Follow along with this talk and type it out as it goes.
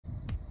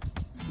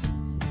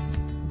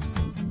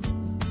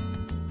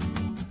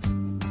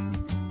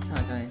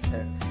showing.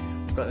 So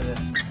I've got the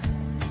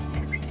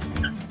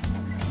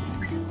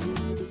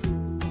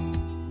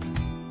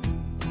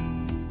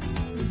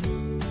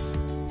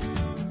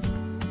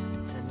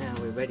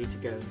ready to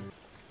go.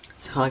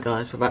 So hi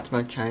guys, we're back to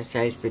my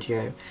today's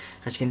video.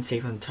 As you can see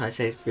from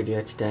today's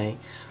video today,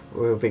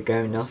 we'll be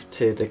going off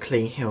to the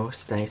Clee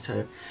Hills today.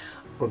 So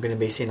we're going to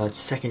be seeing our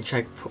second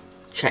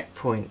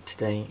checkpoint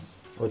today,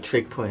 or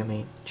Trig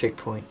point, Trig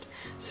point.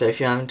 So if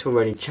you haven't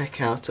already,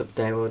 check out up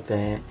there or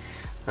there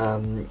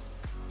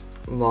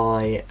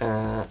my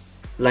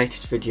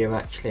latest video.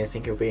 Actually, I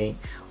think it'll be,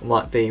 or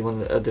might be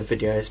one of the other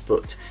videos,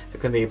 but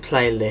there's going to be a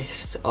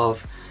playlist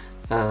of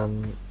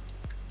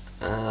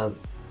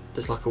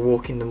there's like a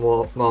walk in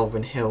the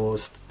Malvern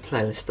Hills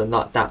playlist, but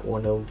not that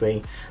one. It'll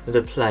be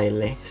the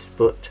playlist,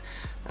 but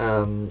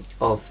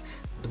of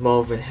the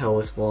Malvern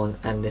Hills one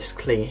and this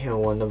Clee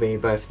Hill one, they'll be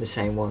both the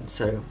same one.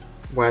 So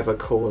whatever I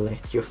call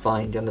it, you'll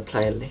find on the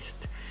playlist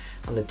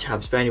on the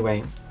tabs. But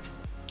anyway,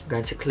 I'm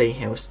going to Clee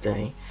Hills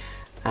today,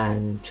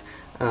 and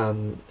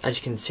as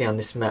you can see on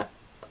this map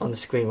on the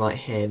screen right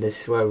here,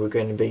 this is where we're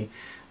going to be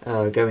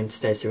going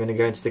today. So we're going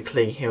to go into the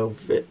Clee Hill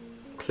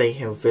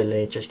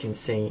Village, as you can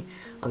see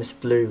on this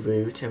blue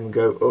route, and we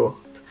go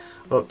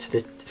up to the,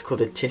 it's called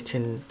the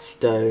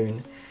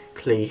Titterstone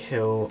Clee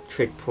Hill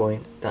Trig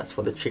point. That's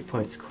what the Trig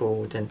point's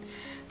called. And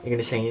you're going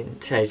to see in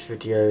today's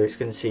video, it's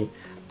going to see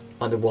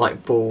like the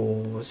white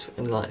balls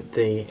and like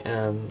the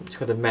it's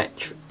called the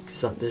metro,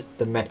 it's like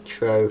the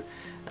metro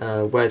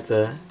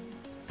weather.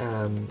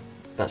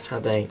 That's how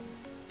they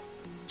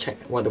check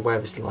what the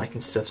weather's like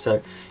and stuff.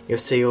 So you'll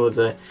see all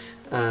the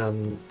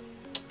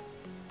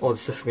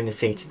stuff we're going to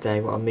see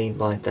today, what I mean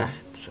by that.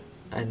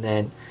 And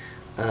then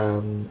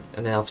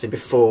obviously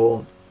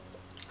before,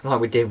 like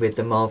we did with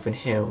the Malvern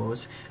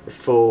Hills,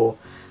 before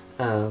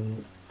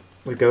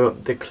we go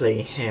up the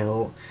Clee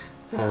Hill,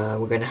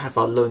 we're going to have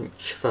our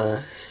lunch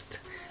first,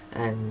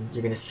 and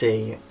you're going to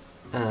see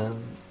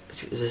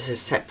there's a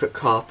separate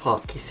car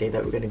park, you see,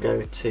 that we're going to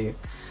go to.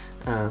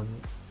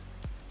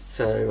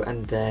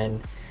 And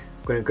then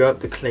we're going to go up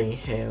the Clee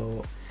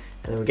Hill,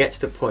 and then we get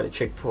to the point, the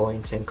Trig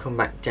point, and come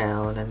back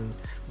down, and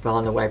we're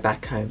on our way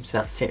back home. So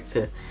that's it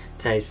for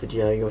today's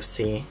video. You'll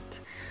see it.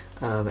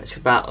 It's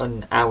about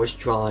an hour's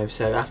drive.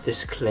 So after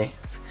this clip,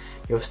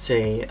 you'll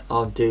see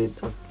I've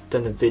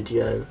done a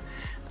video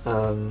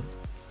of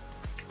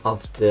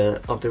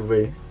the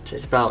route.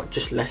 It's about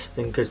just less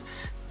than, because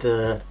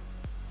the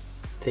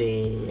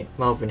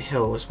Malvern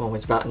Hills one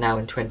was about an hour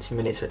and 20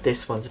 minutes, but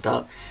this one's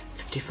about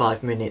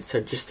 55 minutes, so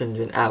just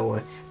under an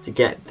hour to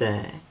get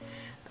there.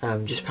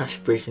 Just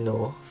past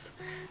Bridgnorth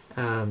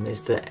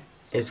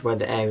is where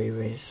the area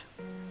is.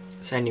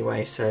 So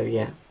anyway, so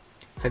yeah,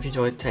 hope you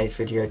enjoyed today's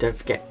video. Don't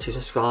forget to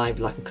subscribe,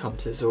 like and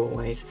comment as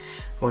always.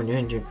 We're on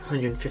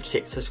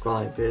 156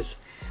 subscribers.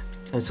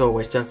 As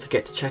always, don't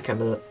forget to check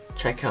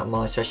out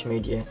my social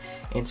media,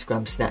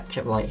 Instagram,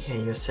 Snapchat right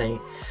here. You'll see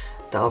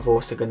that I've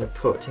also going to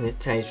put in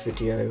today's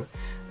video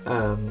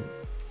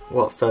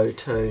what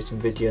photos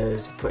and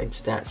videos I put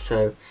into that.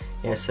 So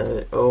yeah,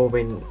 so all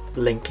in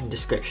link in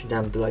description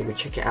down below. You'll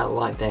check it out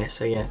right there.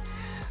 So yeah,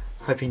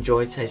 hope you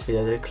enjoyed today's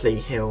video, the Clee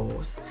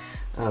Hills.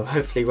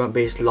 Hopefully it won't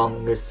be as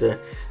long as the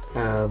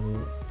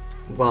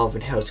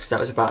Malvern Hills, because that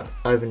was about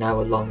over an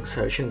hour long,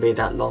 so it shouldn't be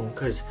that long,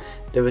 because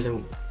there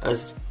wasn't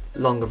as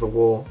long of a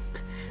walk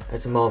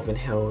as the Malvern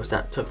Hills.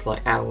 That took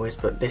like hours,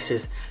 but this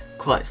is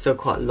still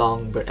quite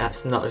long, but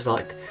that's not as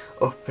like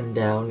up and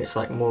down. It's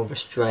like more of a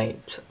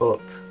straight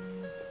up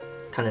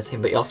kind of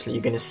thing, but obviously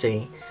you're going to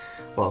see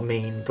what I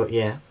mean. But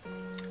yeah,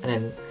 and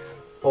then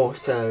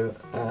also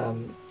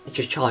it's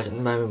just charged at the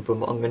moment, but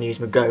I'm going to use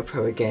my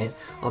GoPro again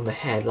on my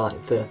head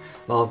like the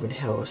Malvern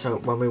Hills. So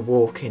when we're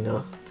walking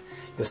up,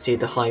 you'll see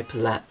the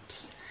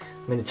hyperlapse,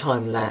 the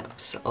time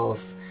lapse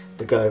of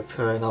the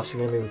GoPro, and also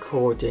going to be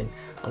recording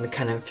on the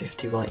Canon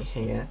 50 right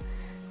here.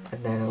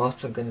 And then I'm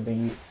also going to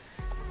be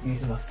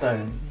using my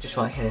phone just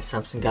right here,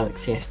 Samsung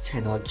Galaxy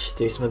S10. I'll just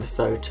do some of the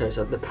photos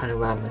of the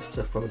panorama and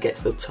stuff when we get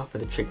to the top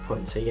of the Trig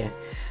point. So yeah,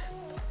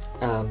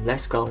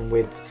 let's go on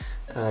with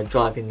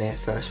driving there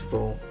first of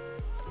all,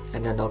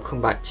 and then I'll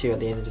come back to you at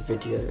the end of the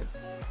video.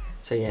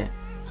 So yeah,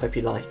 hope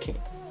you like it,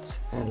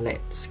 and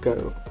let's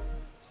go.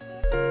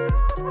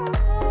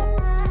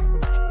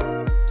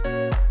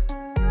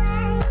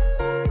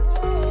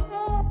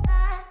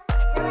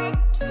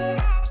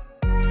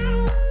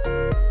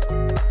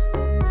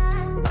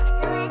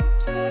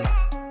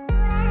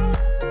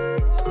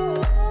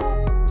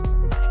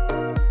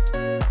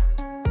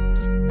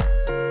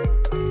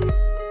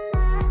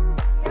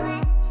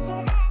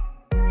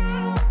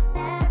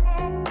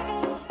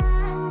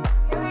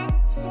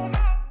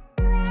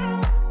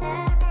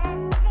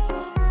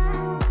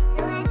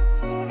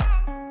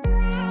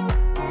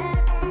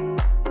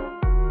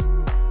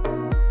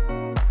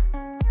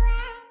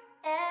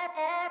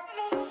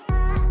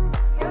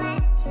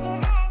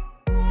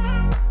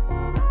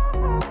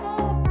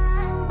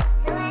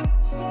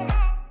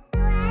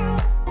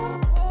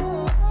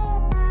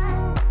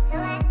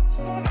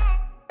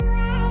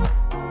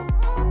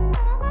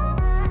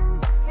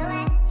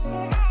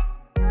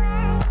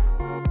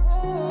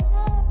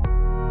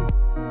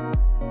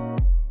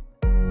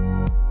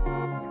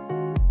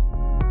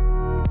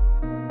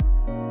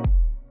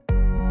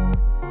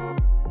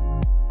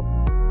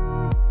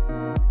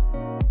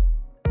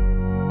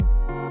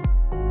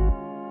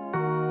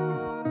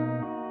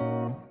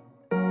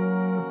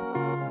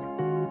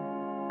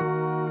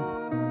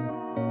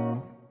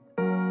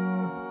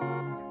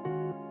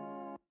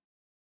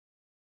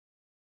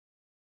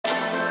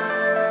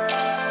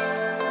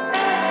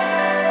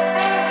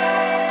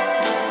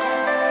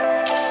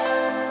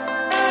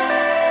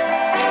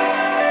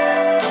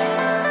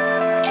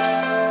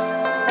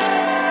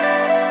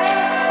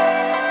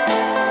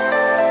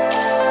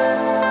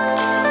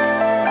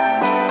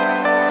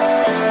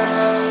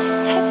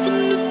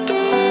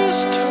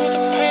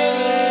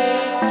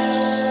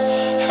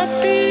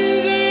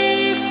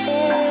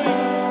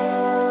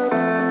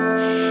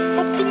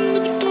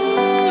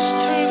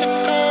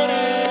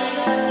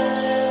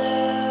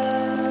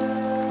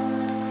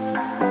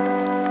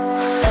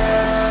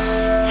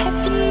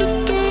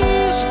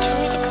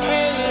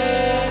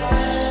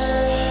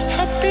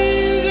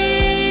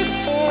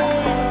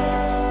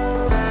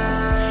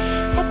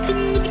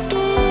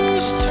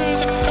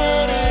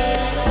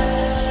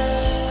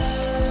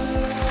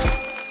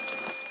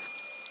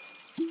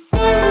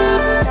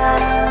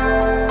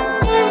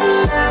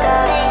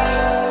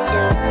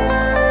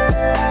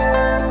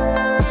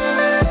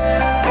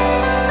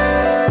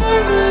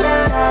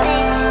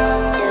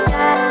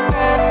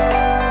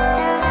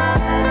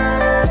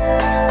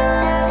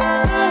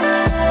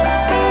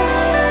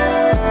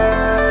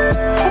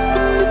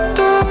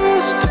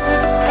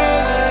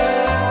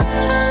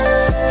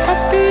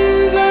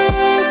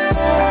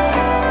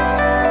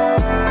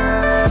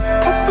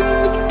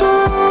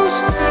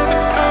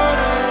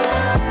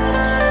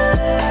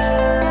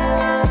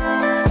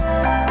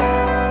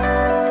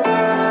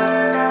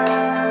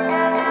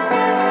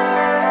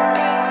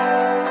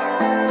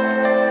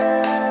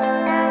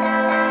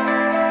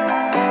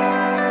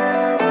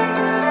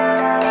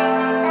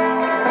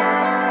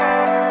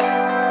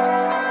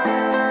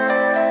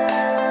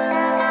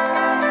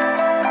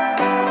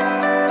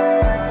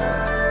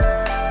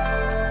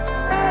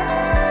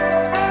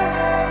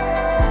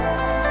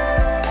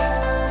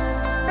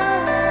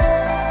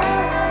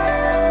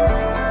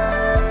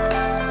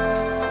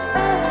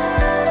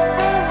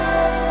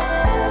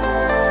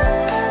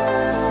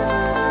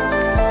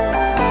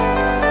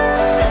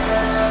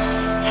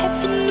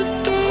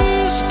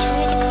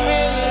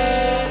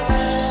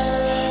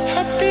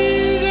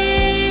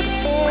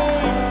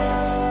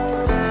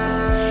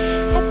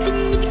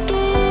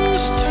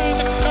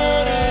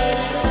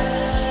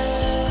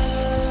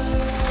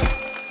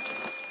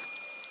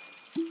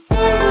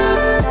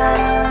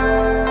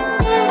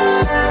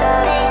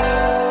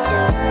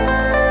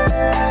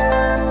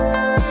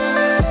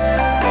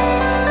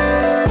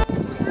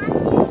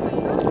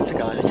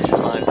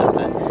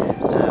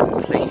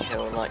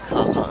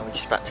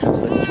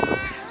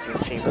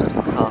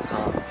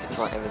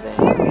 right over there.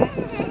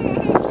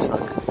 Just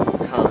like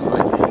a car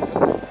right there.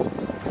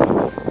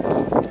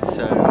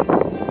 So,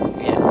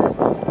 yeah,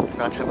 we're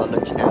going to have our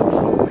lunch now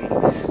before we go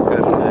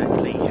over to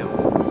Clee Hill.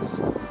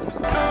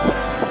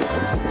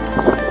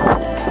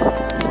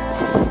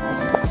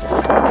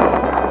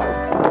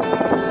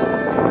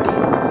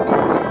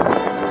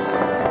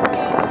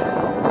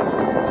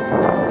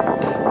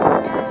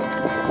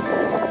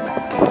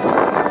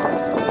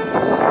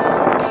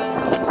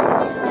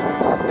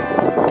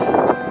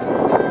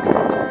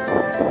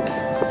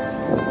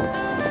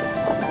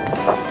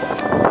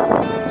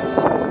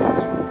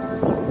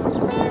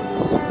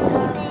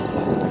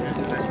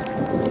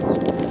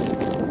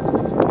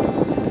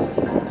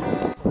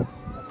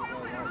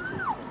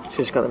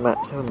 She's got the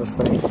maps there, I'm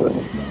afraid, but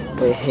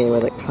we're here where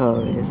that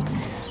car is.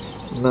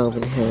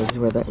 Malvern Hills is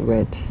where that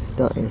red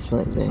dot is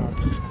right there.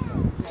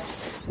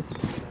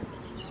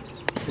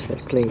 It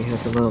says Clee Hill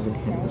to Malvern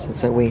Hills, and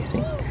so we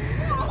think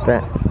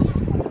that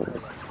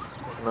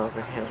is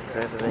Malvern Hills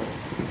over there.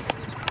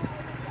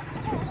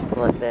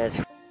 Right there.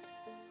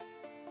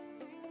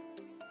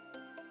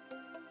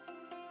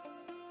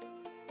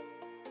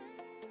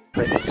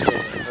 We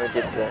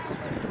did the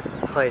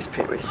highest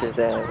pit, which is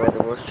there where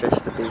the Worcester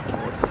beacon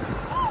is.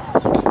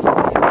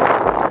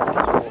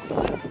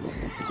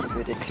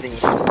 With the Clee Hill.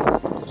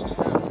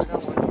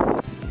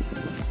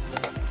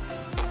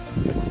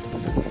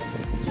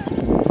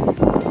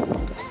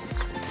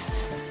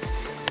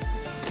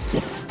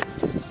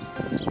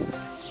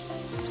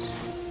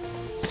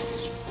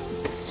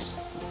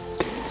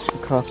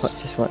 Car park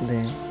just right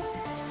there.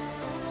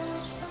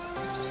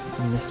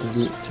 And there's the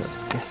route to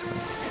this way.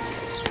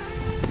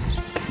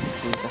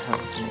 Here's the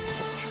house and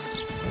etc.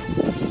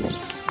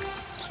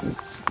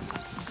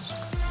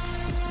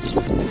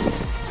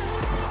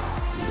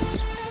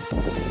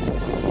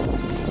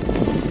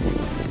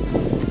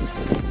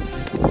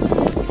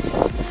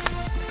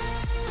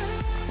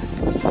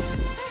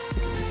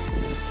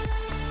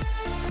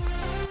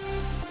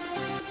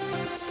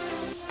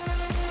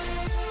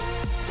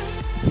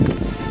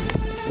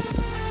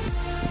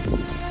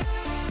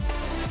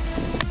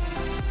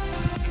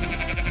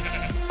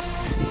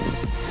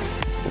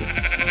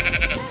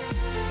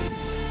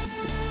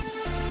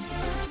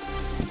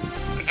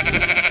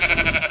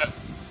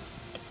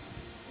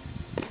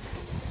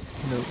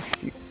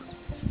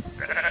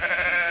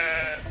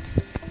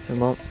 So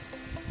Mom,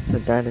 the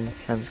dad and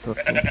Sam's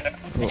cooking.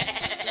 Oh.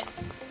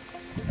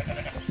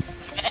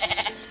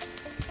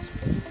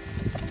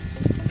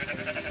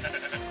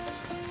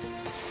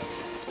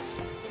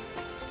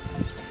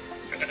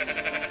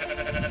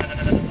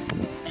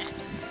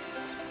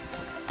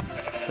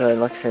 So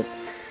like I said,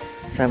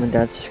 Sam and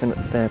Dad's just gone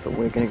up there, but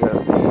we're gonna go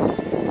up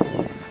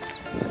here.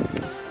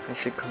 We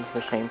should come to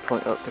the same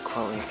point up the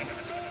quarry.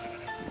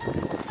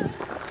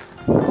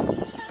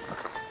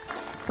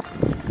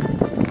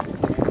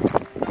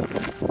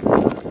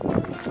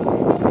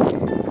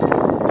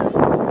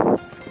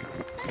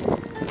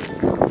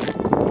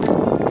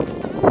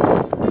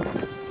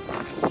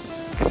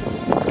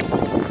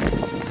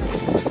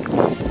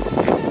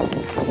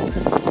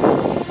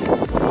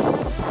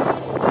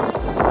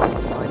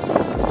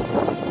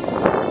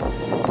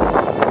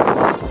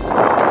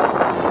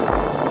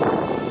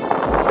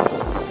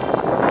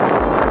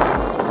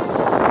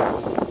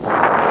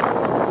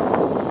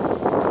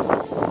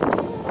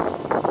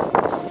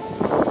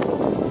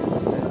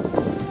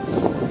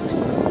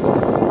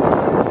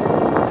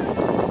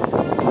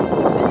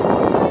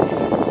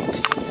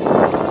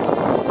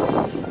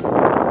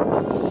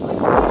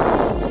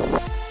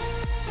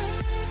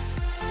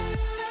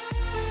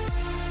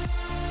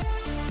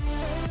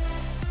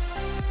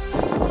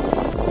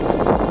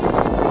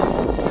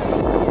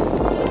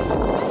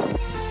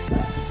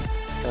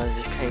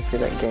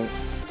 That gate.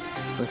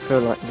 We feel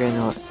like going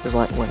out the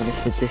right way.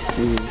 This is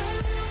the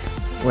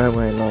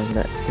railway line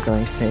that the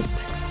guy said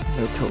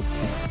he'll talk to.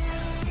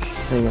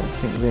 So yeah, I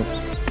think we're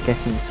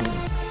getting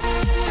somewhere.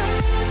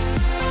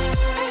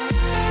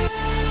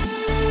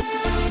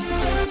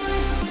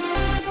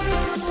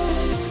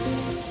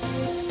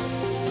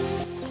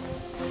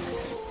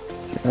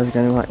 So I was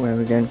going the right way,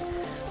 we're going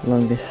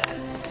along this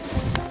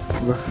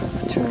rough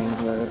terrain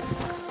road.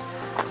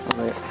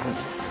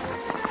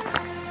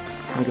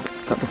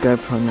 I've got the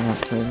GoPro now,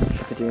 so we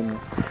should be doing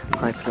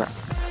high flaps.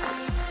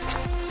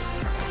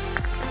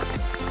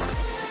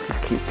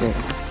 Just keep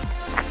going.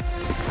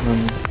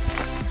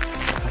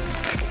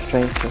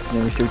 Straight up, and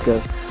then we should go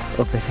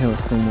up a hill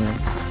somewhere.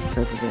 It's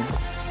over there.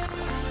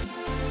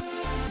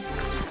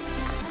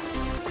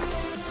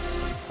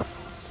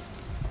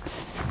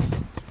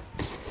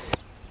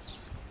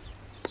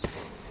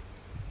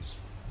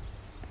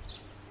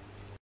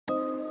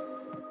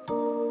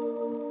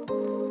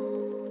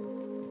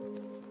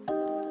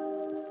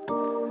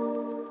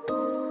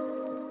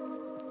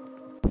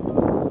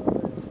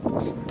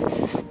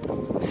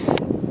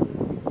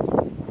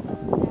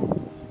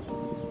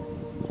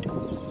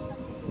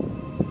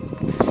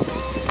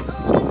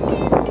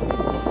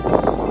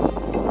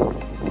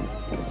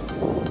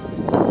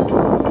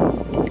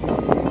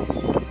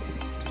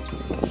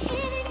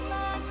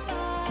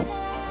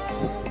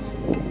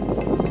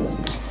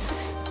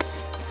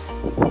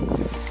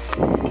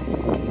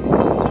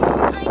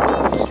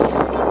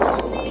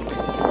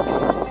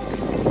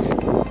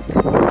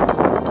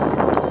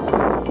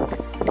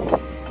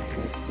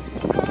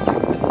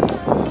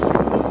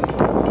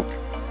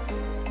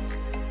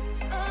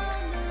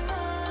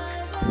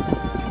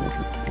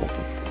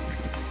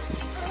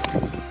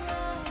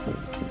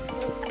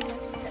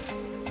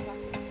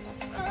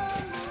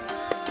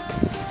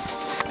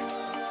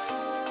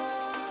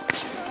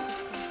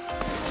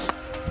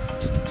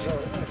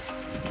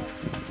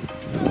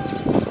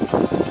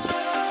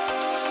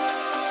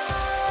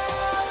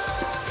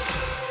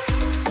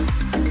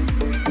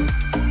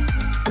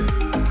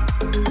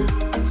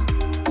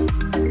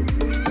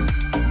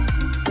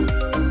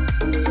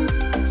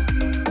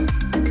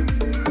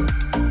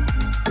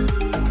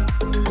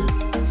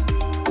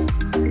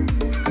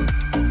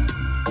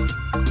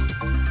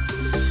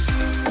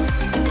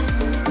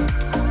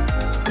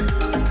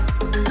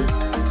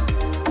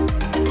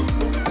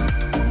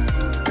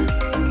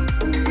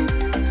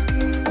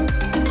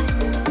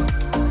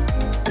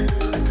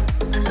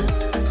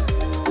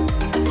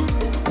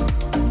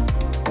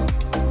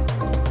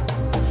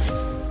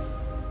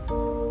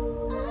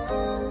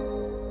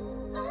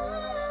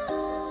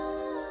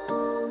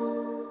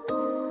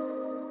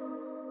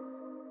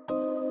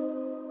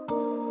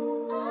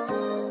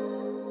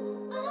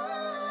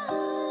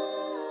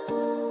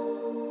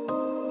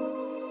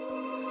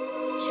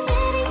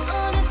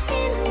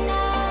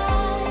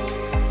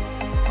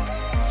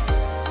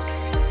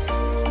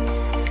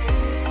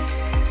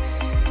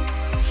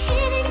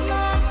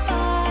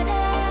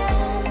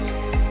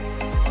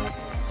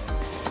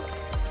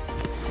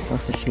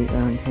 baby.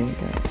 Oh, and here we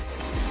go.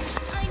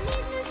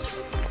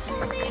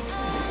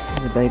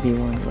 There's a baby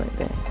one right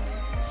there.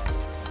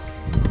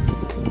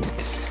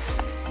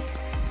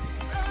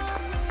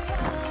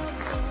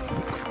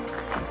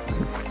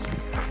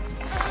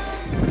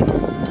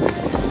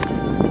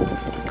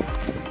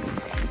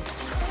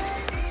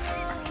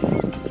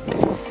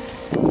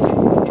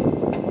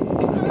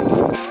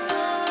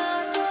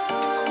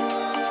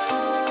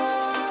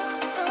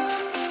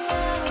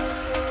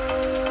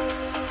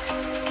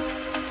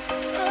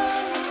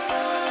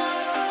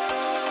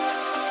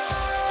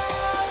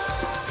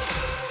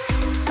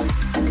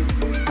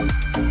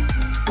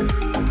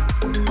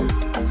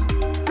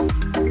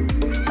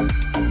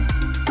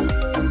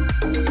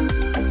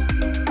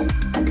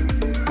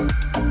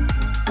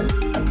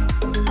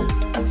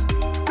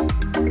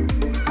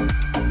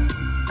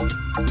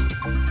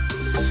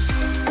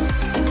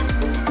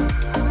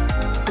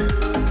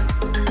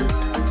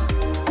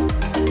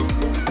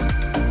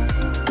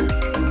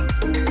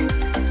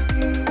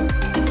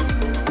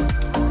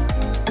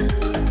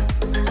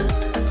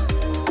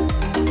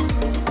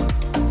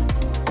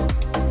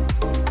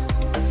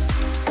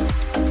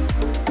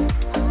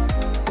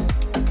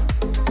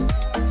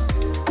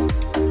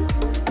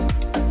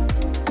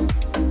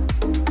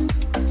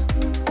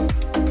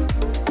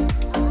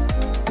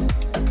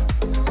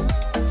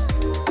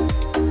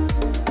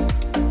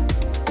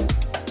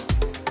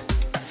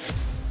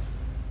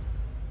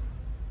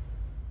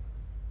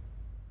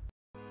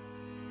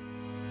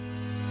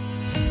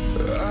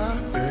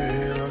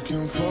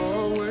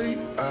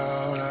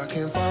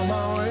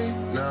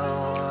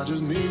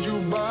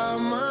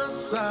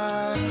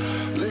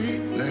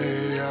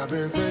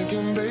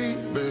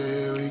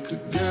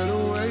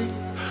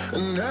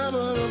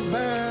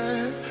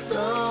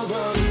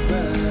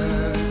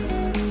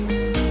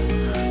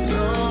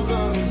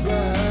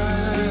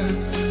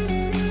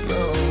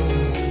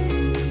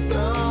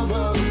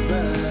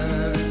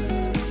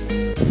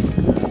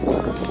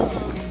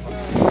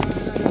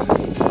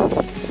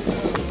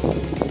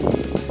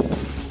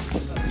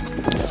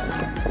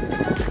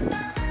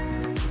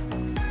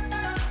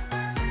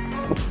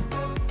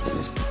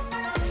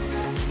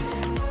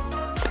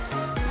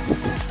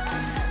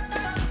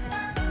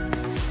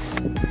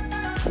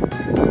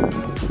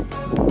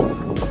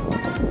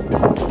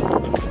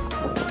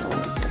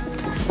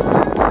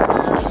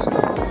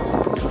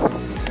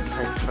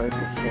 Trig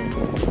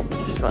one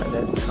is right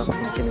there. So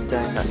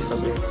yeah, not too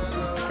bad.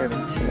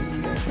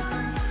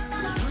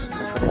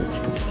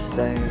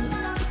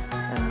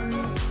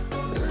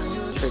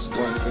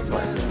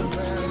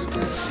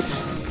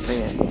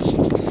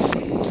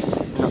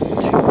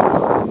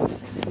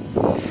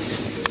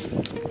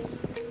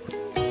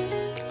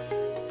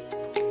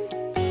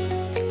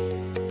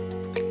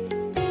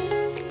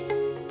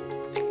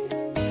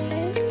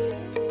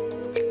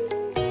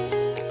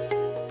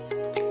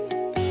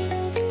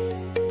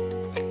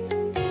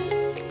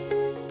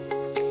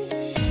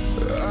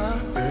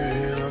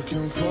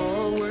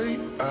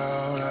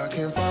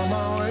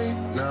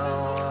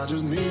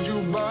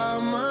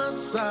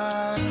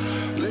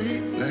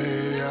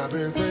 I've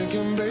been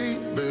thinking,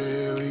 babe.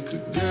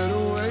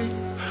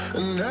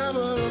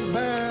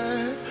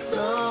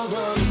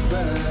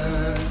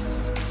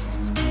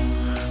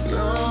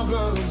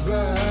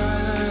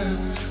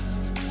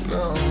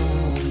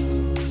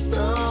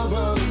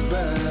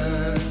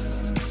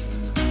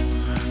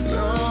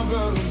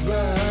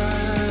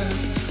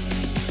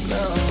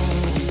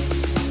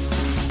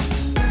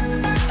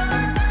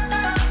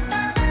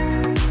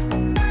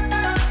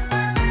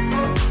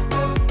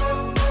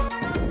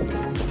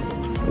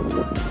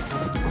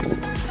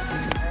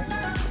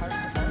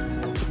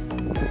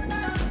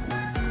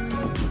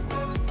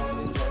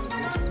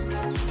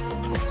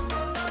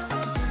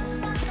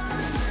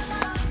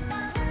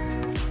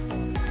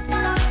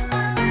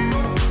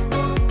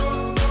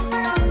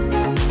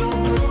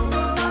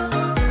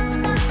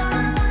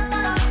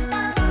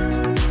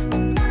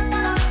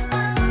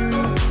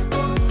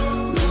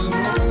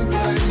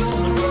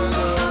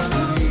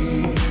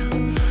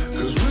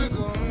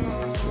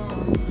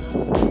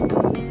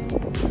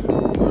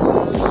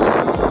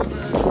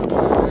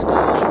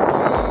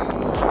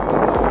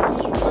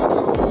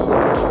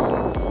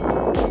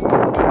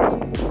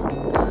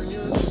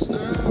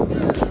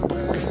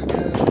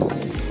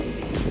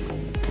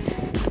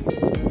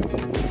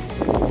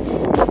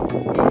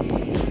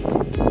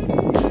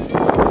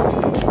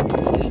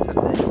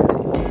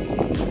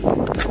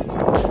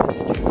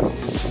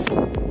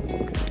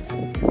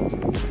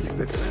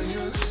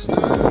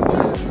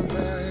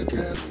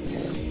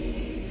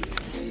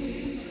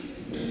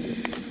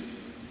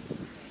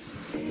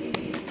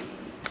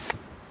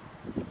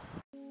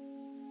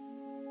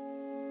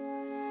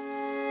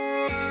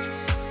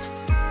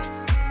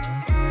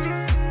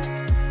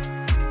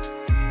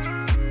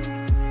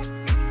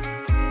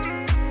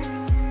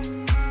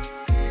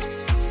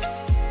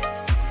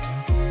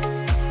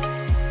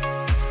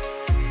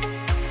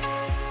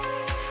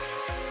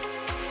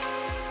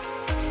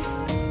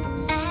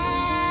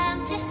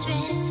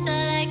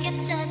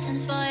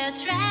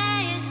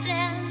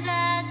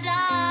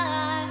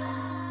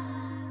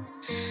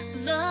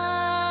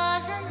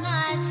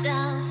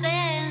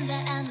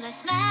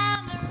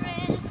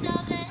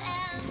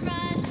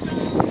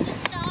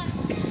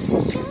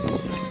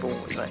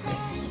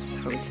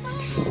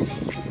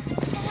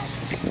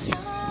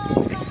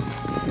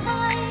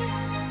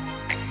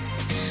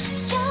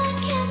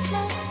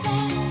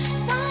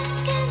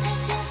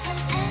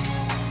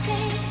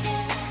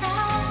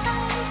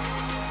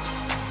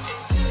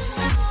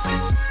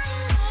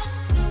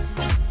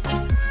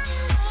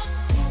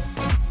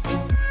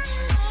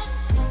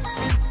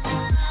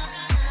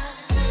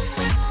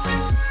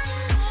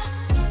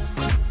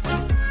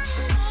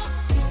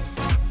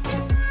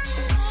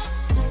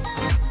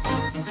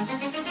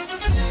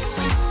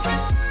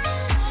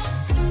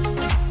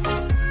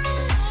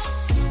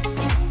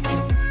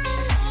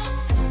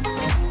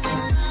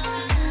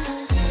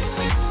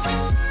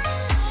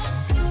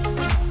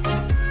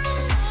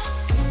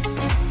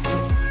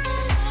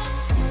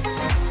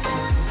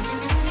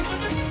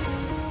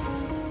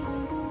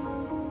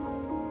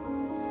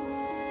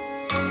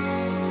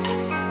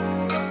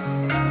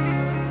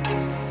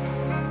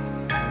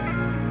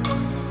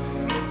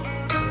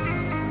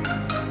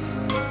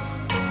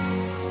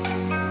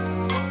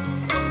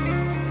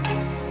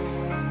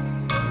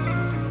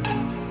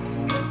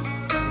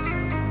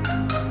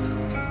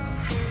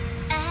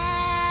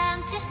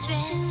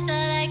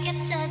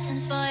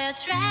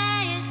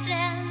 trace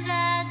in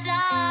the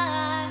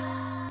dark.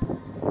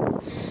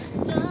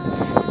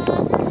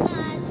 Losing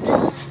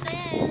myself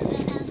in the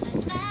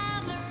endless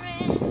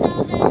memories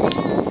of the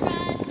end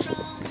right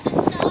from the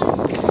start.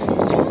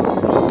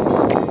 You're an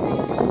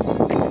obsession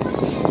in my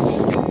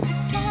head,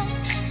 again.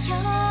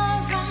 Your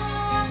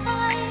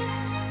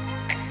eyes,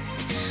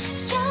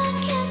 your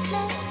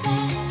kisses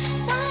burn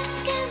my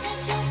skin. It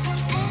feels so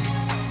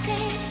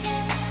empty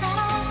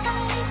inside.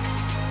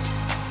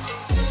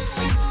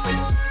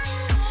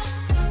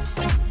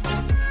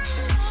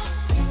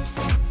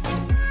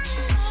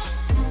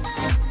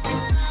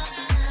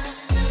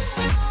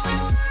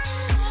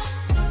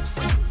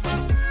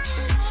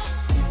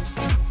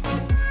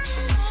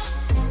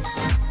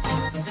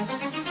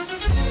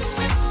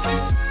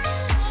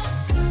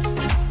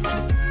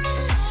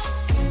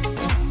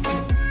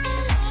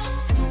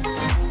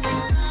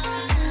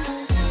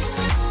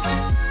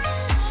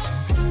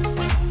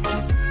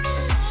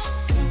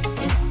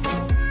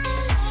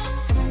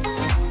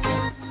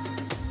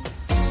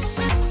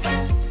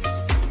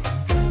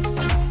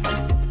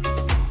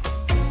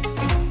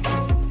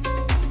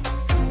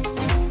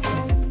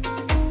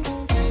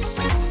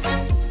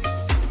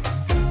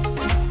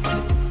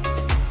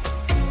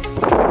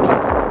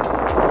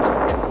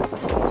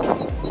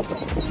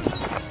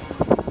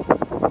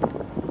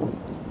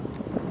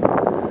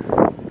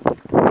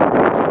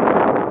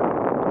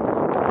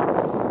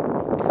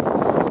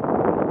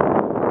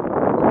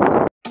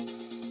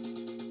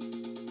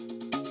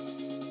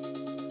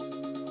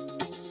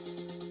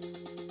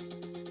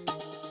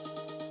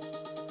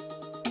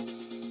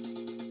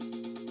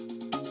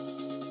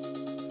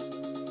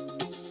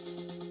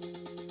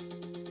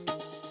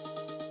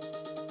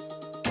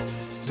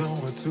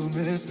 Don't want to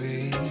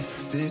mislead,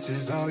 this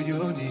is all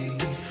you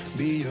need.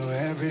 Be your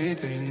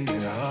everything,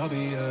 yeah, I'll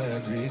be your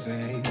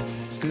everything.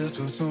 Still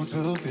too soon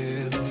to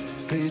feel,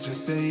 please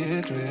just say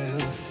it's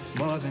real.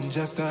 More than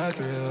just a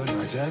thrill,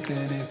 not just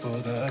in it for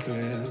the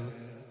thrill.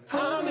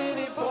 I'm in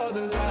it for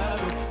the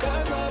love,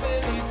 cause love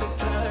it needs to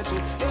touch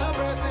it. You're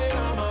pressing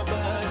on my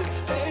body,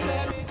 babe,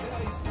 let me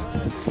tell you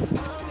something.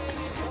 I'm in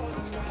it for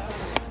the love,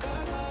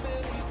 cause love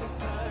it needs to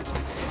touch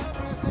it. You're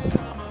pressing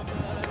on my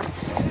body,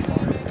 babe,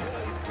 let me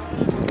tell you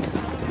something.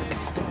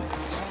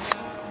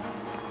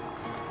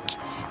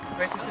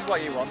 Wait, this is what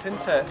you want,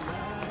 isn't it?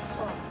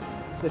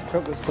 This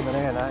truck that's coming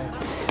here now.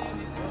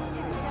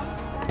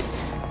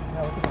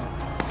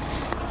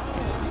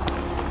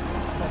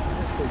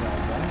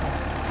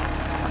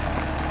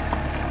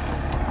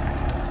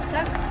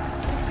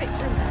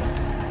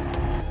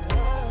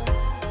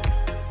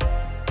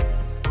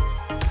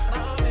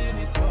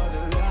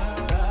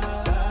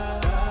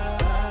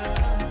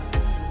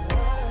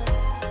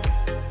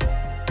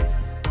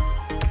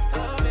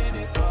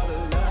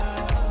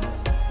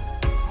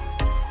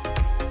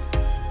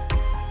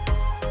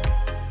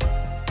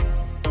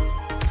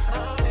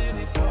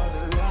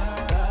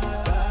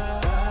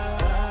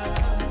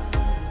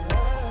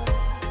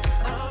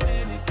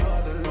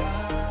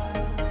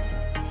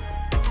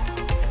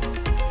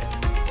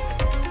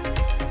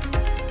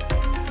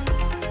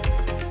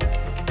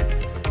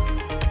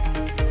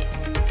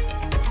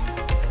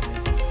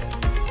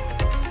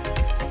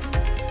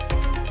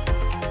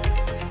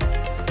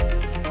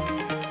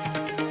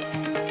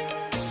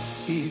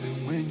 Even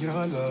when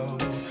you're low,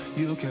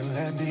 you can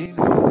let me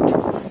know.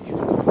 You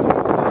know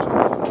I was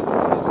wrong,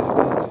 has it been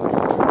a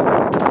while?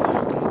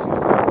 Did you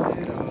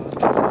feel it all?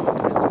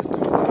 Went to through the fall. You just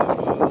make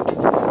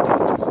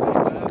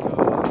the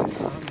call,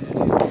 yeah, I'm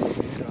in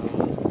it for it all.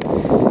 I'm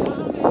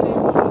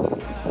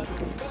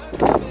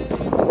in it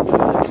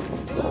for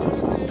the love, cause love it needs to touch it. You're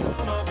pressing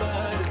on my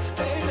body,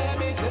 babe, let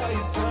me tell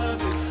you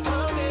something.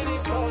 I'm in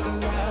it for the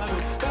love,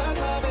 cause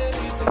love it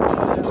needs to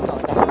touch it.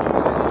 You're pressing on my body,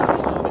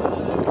 babe, let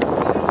me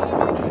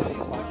tell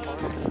you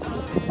something. I'm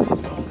in it for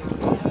the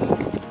love.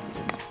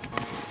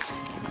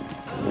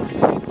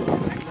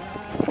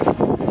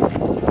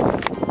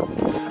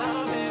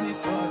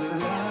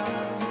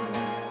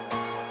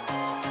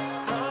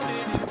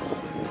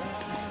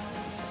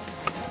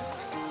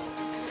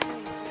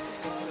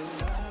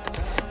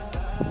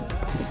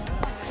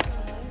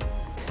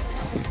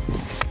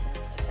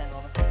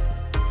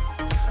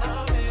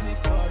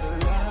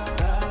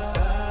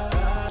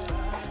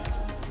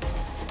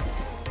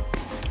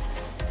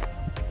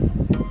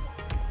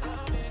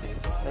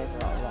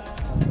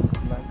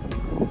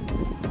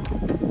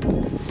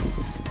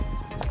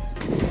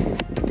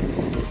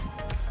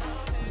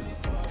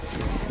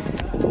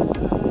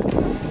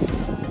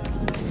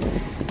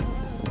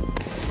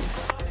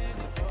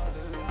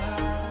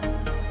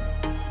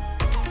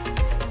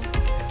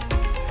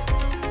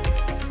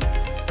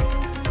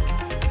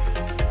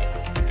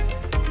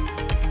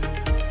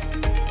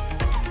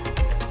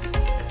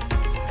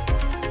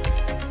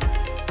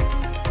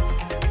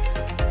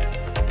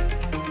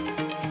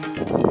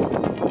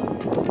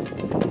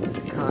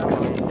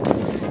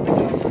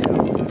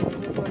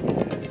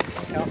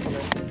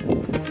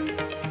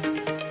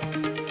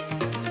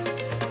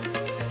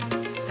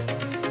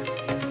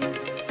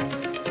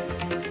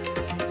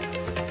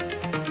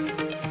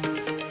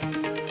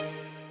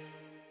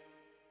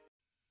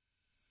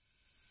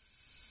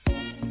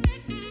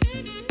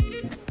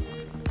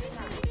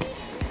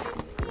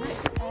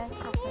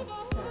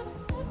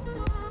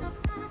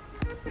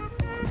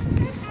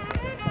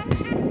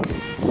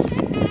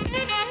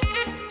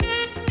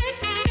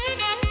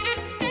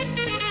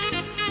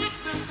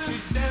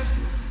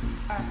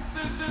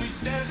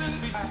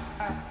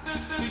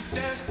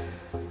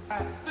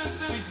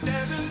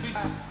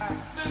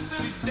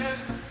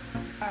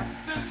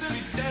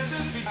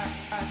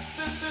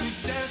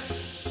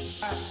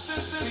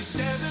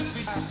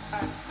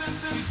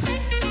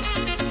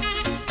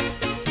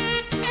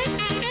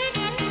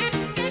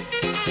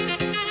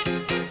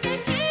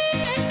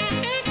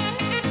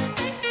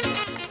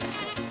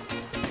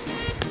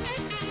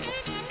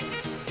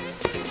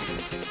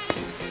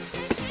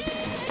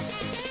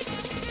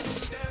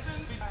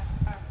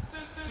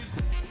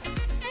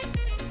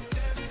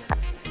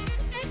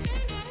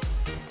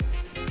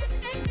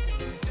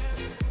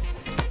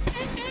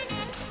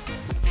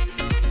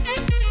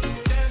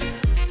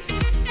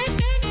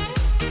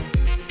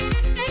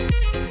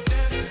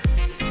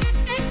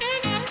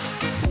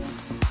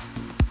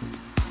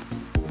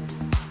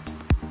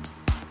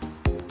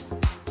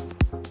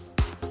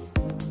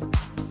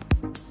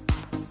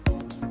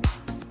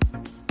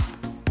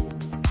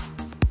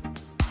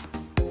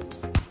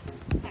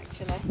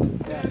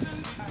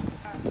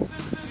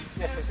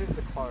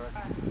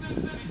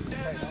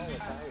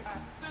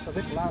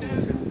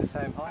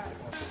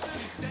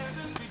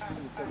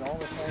 Boy, do you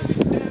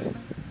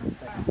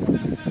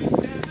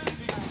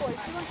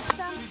want to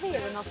stand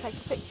here and I'll take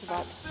a picture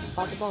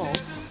by the ball?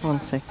 1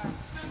 second.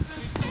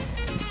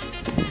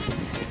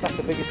 That's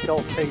the biggest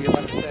golf tee you'll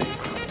ever see.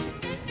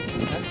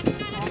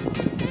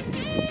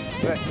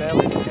 Correct,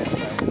 barely to get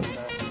there.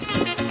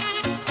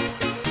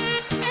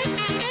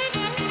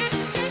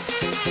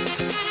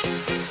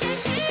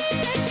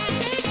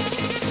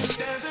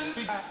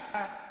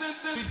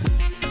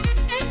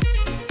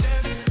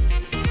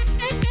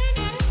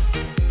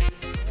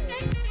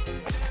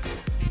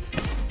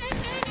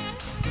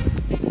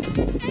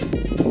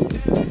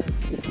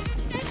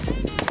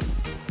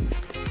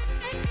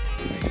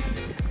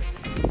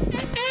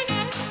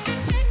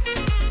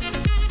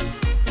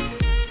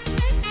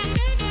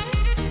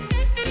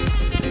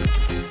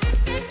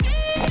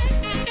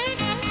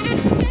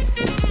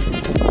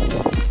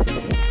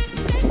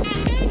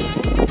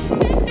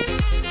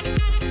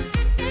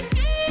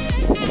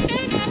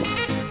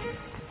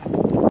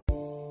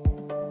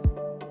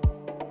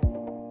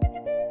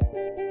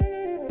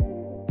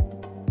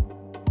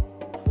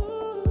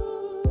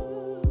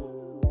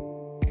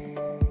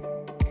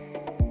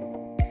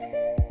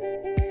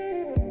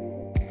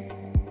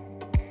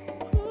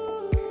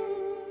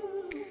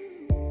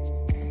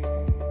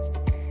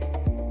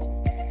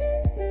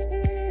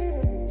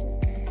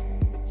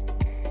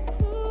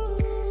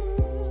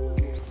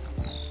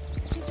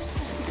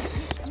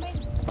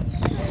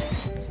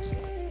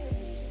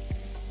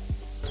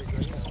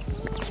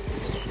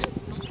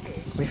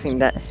 We think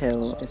that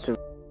hill is the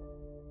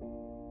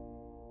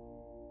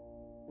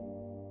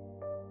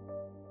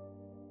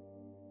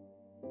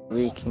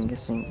Reeking, I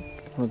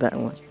think, or that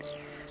one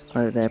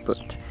over there, but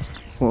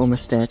we're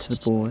almost there to the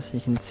balls.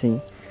 You can see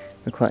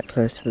we're quite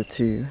close to the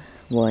 2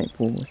 white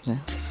balls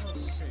now,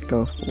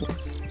 golf balls.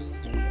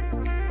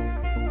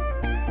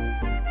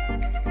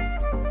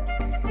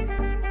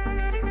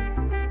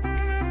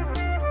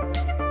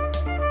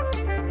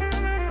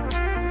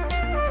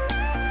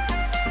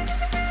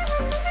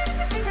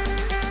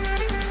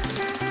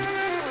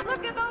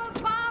 Look at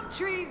those palm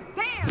trees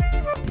there!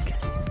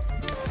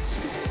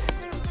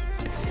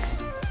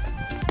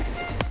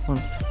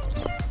 One.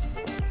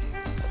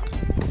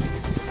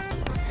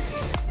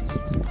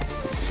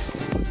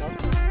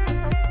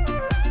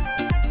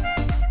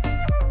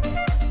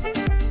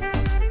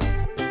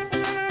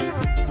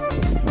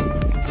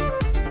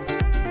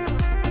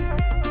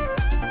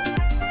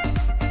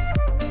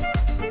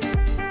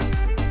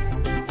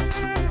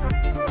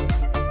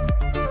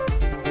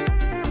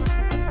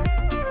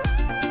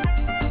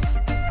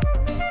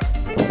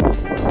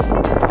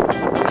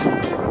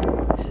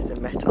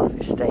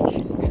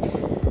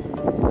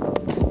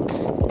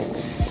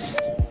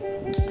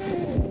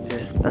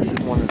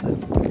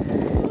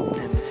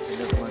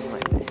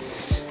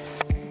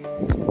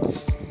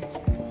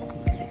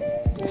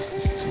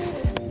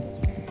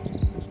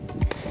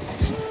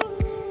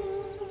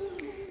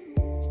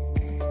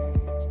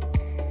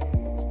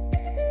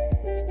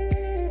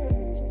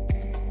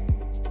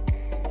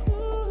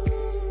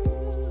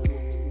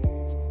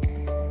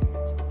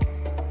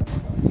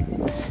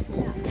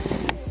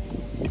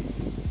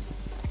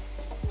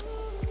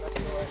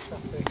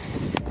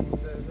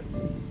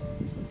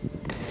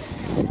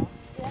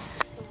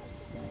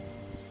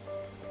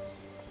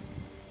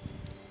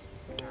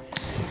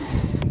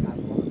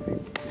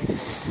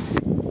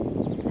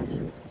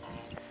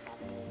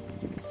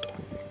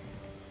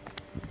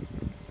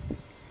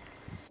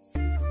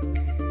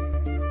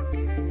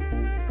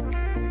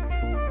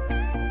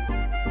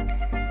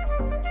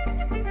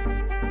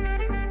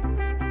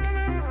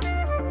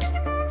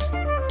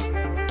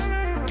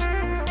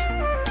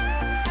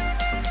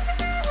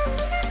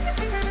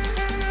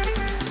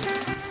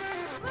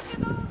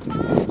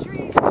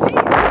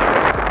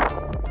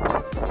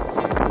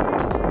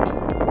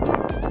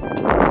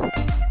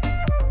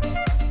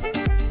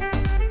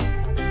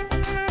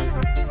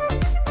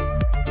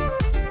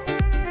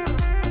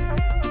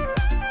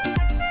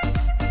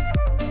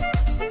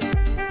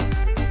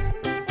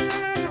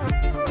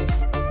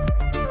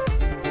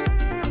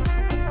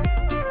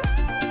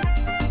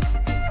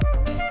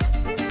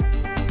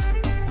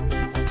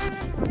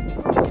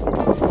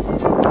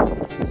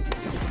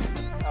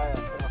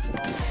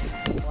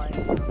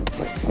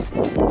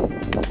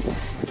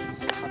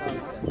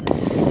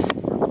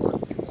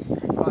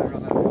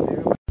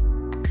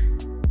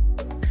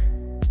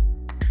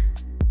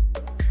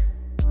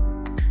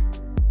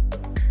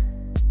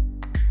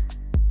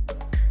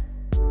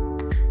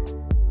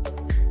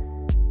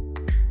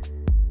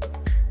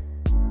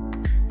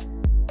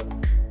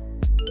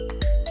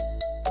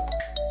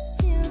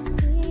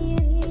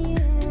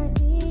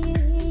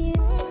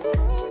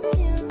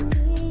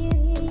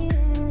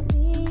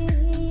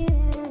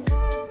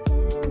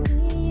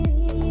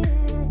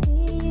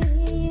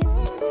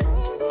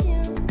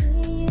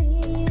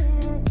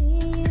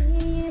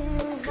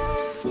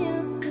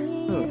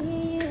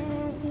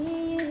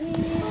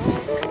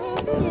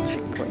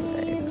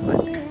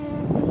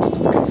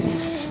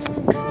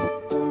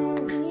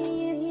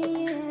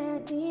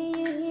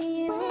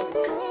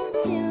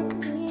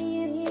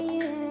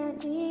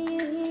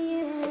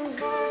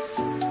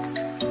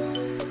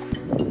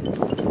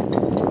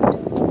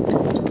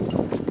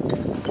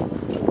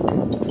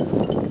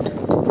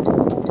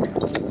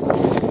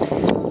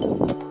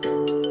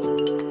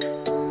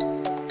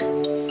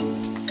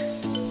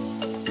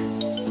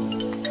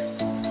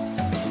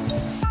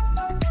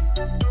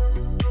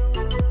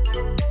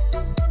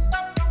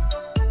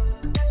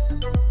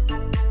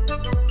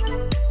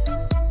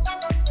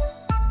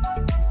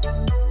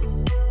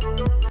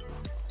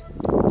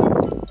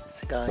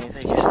 guys,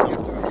 I just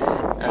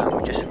thought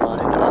we just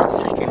arrived at our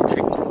second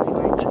trig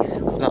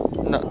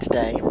point. Not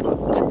today, but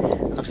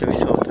obviously we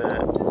saw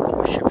the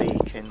Russia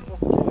beacon,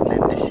 and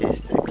then this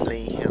is the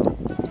Clee Hill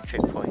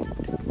trig point.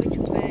 Which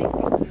way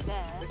is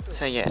there?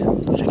 So yeah,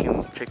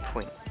 second trig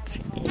point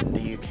in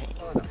the UK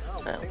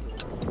found.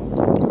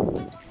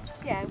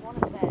 Yeah, one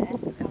up there.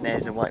 And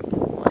there's a white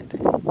wall right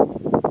there.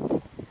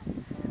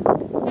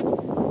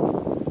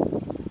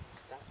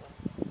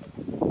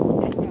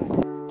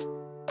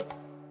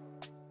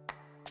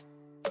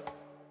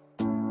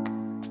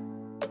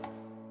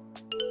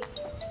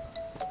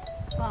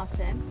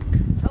 Martin.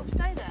 Oh,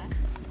 stay there.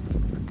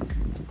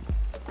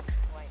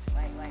 Wait.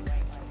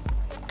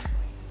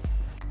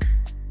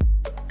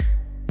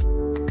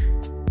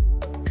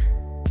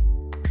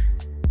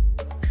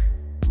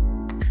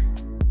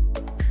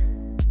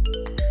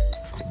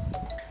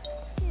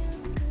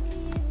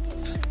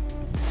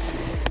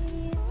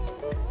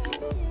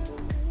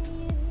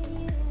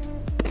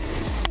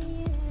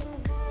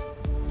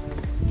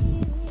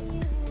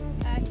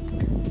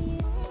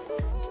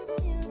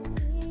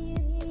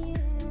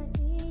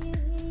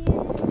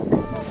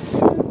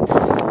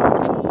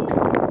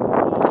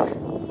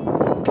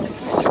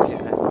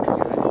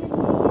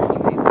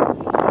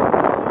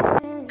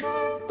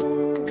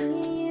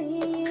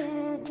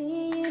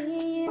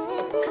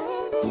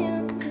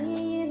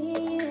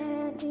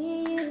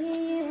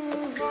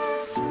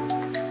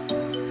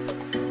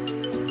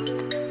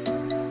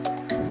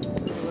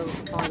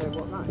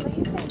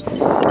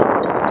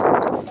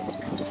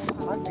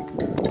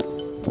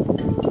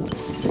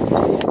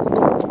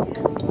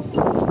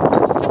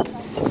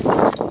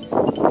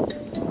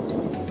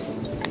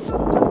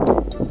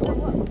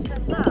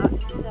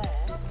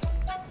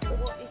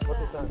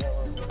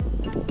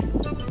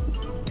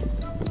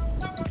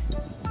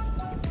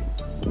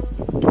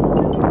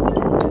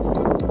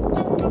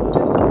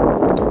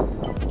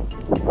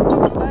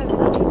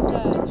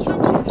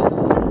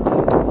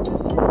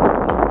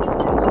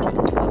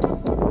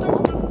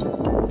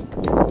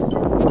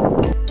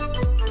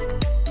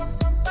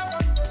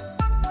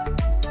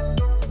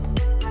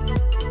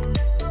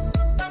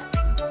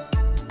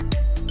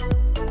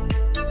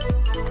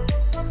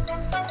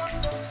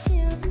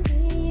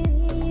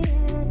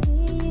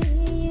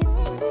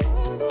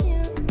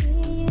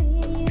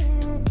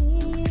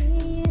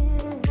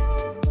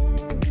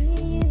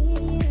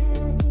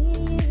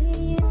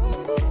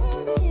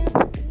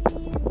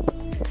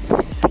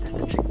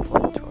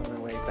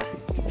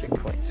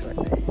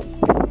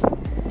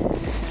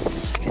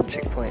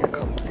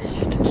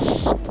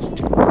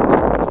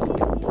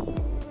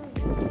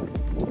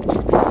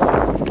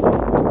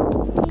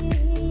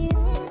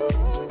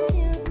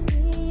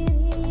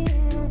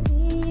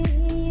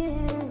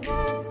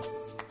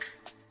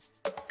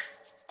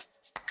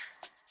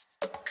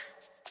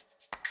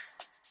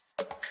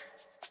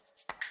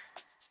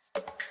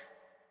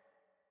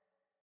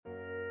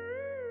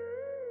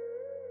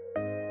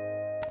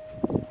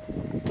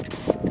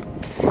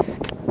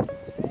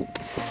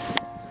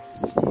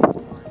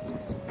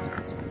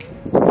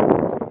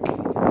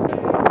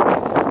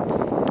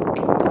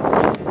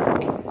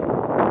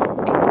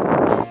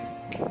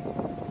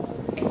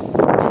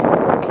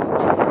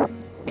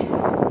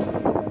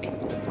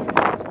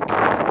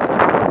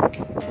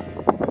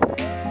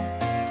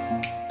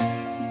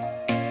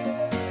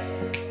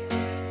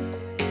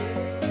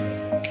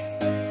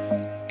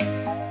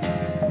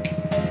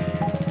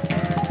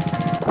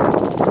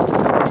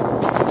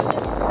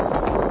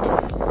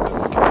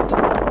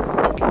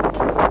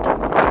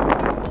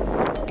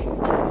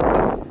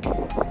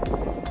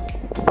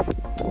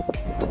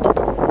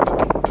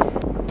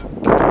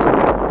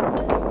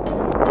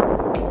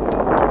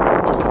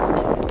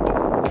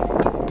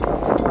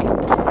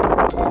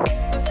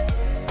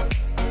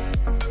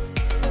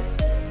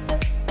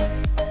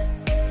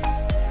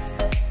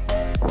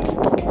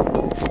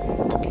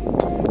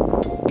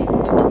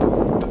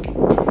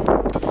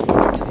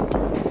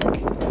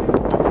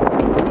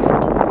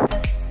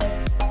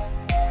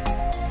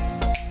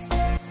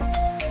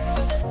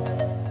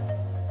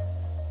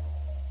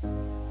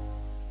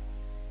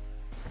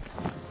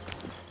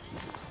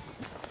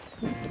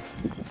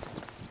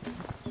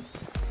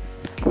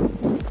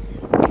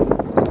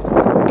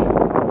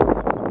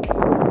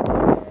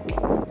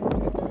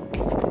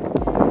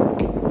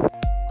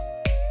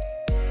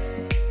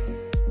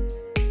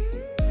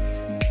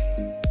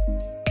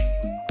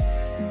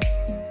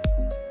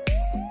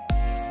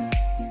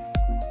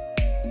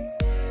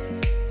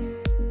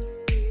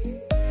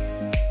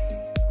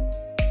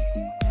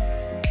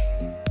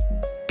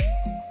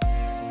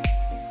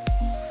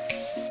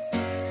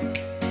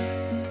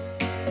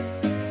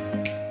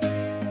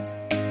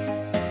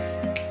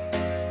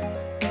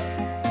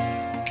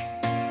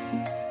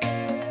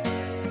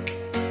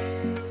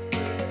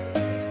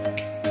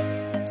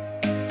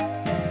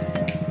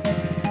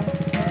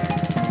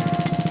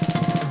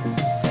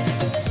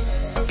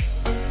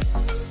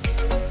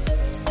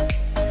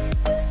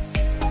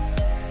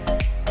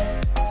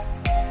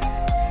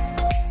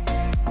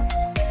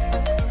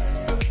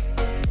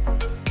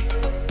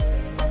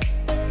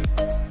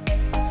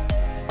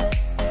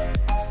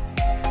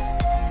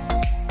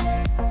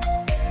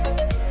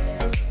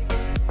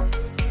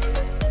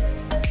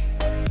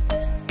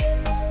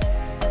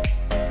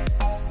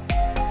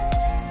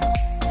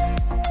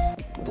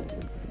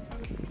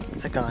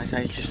 So guys,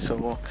 as you just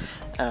saw,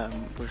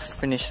 we've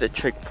finished the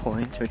Trig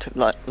point. We took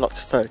like lots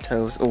of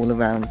photos all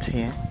around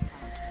here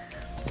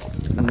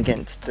and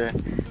against the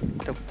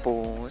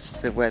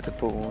boards, the weather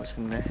boards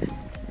and the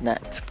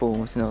NATS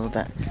boards and all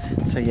that.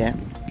 So yeah,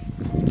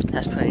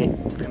 that's pretty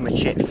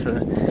much it for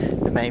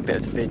the main bit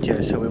of the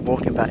video. So we're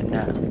walking back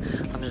now.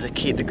 I'm just going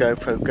to keep the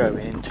GoPro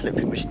going until it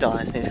pretty much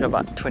dies, and it's got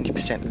about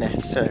 20%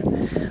 left, so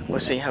we'll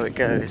see how it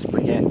goes.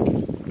 But yeah,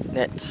 we're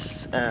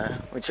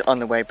just on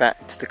the way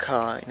back to the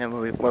car, you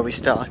know, where we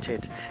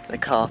started, the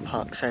car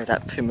park. So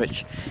that's pretty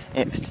much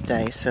it for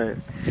today. So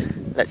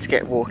let's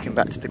get walking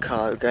back to the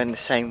car. We're going the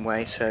same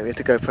way, so if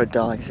the GoPro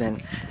dies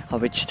then I'll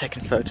be just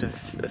taking photos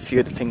of a few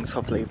of the things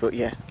properly. But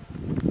yeah,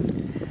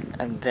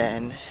 and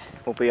then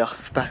we'll be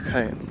off back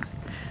home,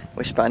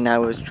 which is about an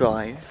hour's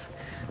drive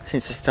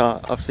since the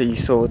start. Obviously you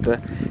saw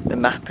the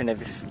map and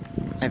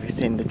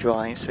everything, the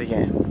drive. So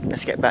yeah,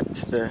 let's get back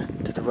to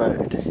the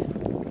road.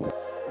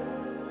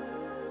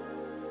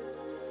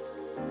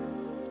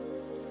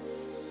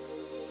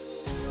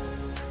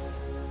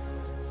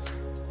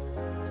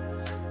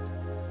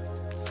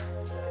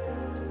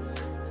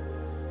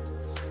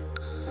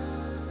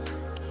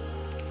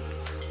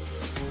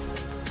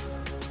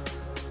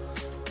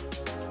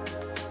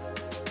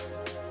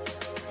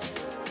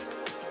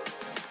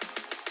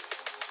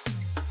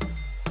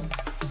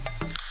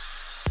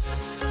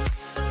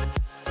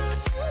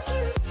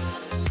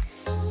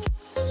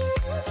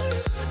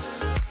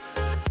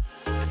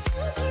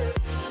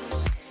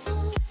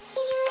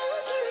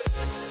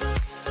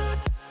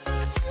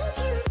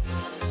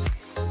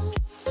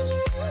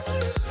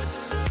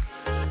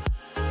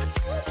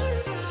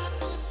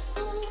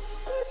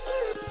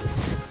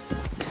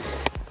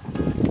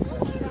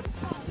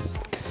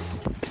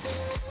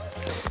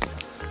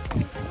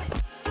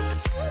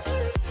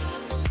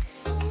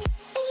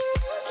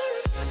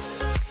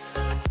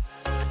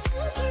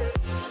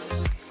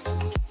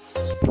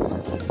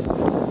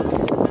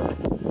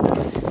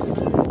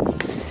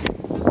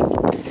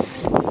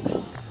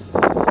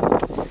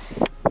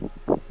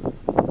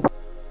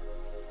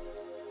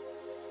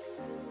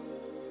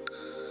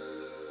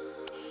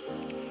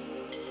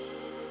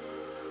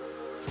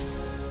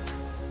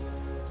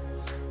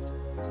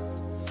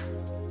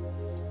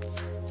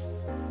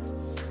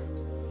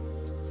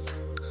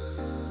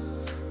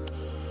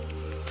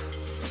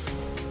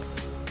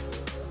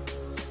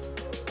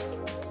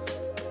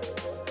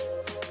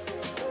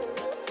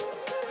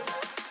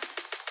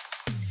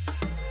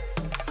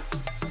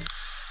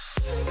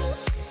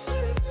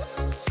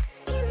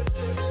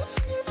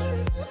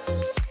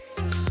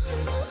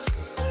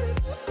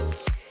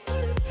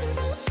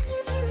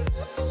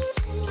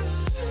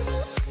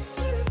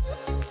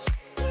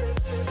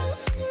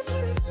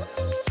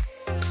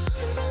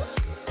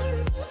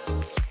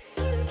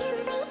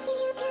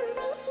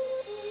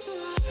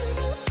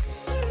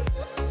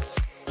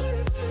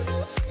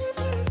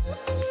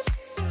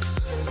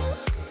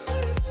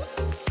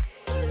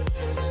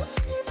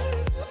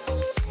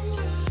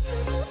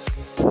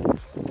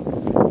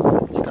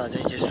 As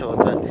you just saw,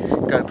 the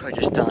GoPro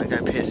just died,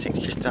 GoPro 6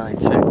 just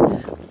died, so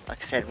like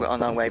I said, we're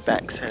on our way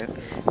back. So it's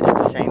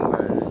the same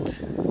road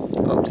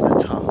up to the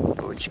top,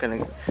 but we're just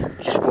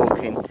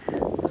walking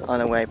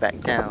on our way back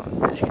down,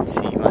 as you can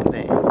see right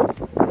there. So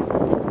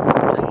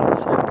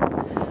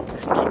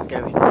let's keep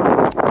going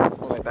all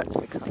the way back to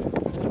the car.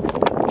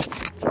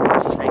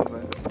 Same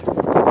road.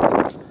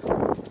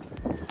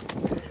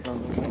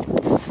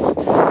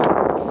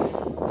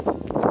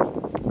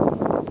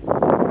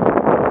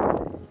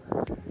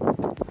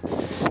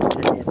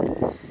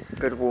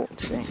 Good walk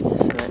today, so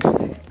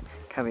let's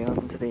carry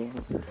on to the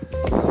end.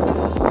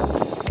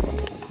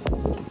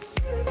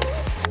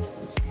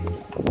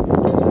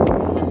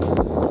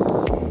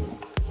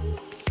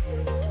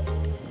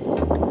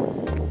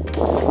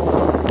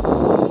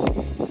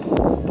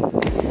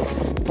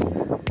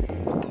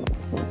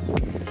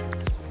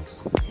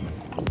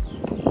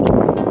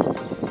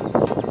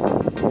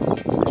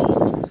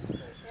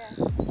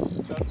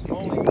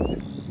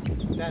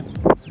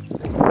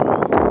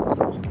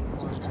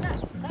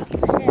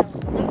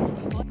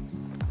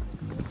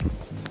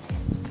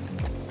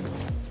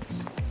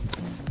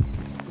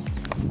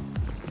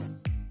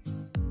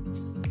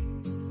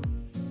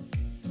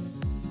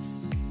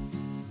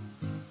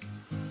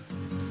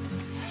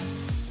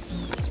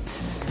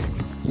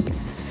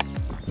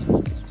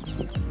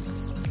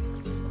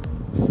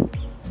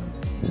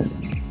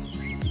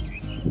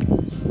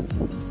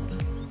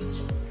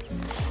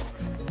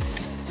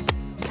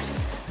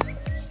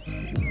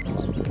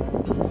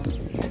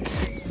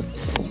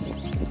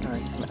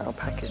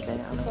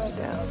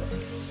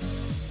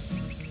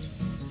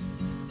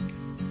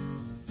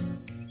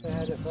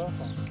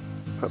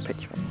 Put a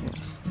picture right here.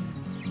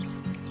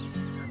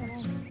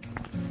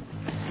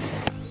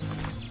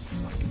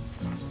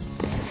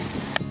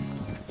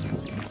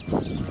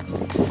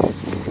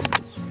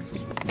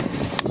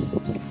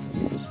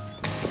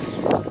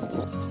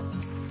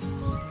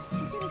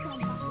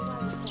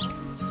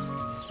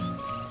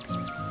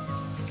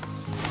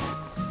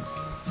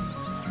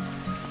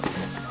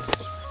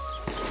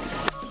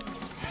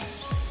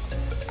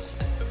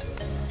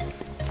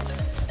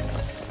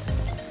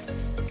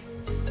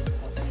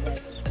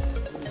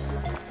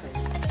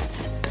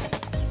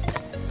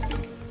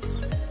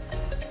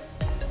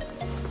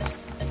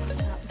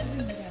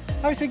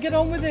 Rosie, get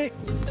on with it.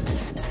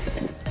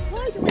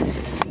 Why do we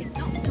think it's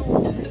not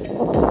normal?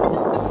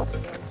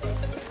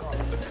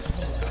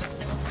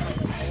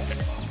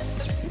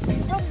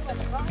 Probably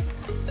went right.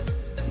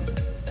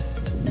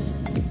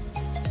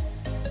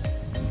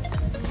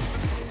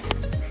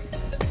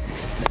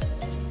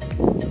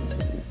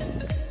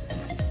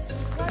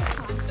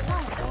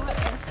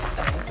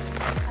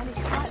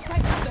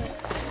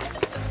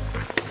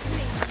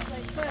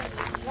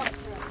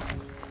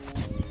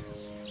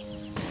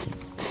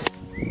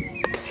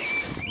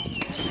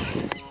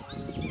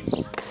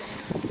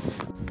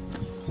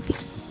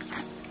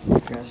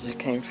 Guys, just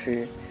came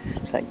through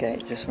that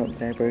gate just up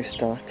there, but we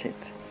started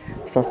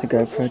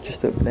GoPro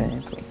just up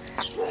there, but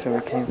so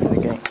we came through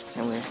the gate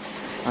and we're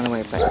on our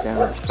way back down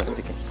the side of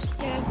the gate.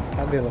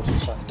 That'd be a lovely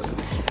faster.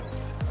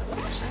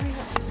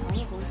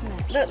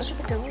 Look at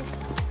the doors.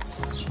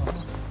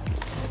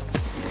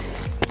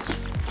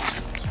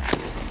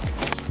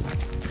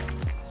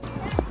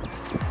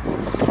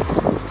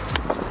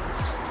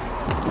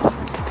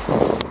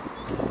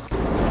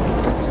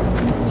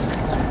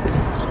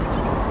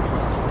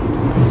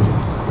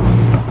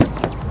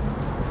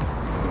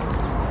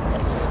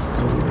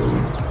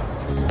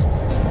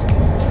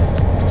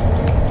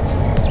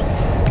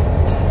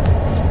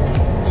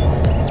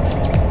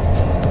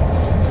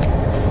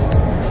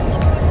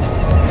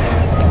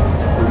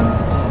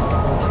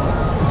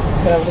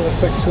 Can I have another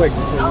quick swig?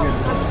 Oh,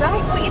 God's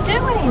sake, what are you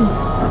doing?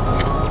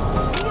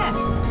 Yeah.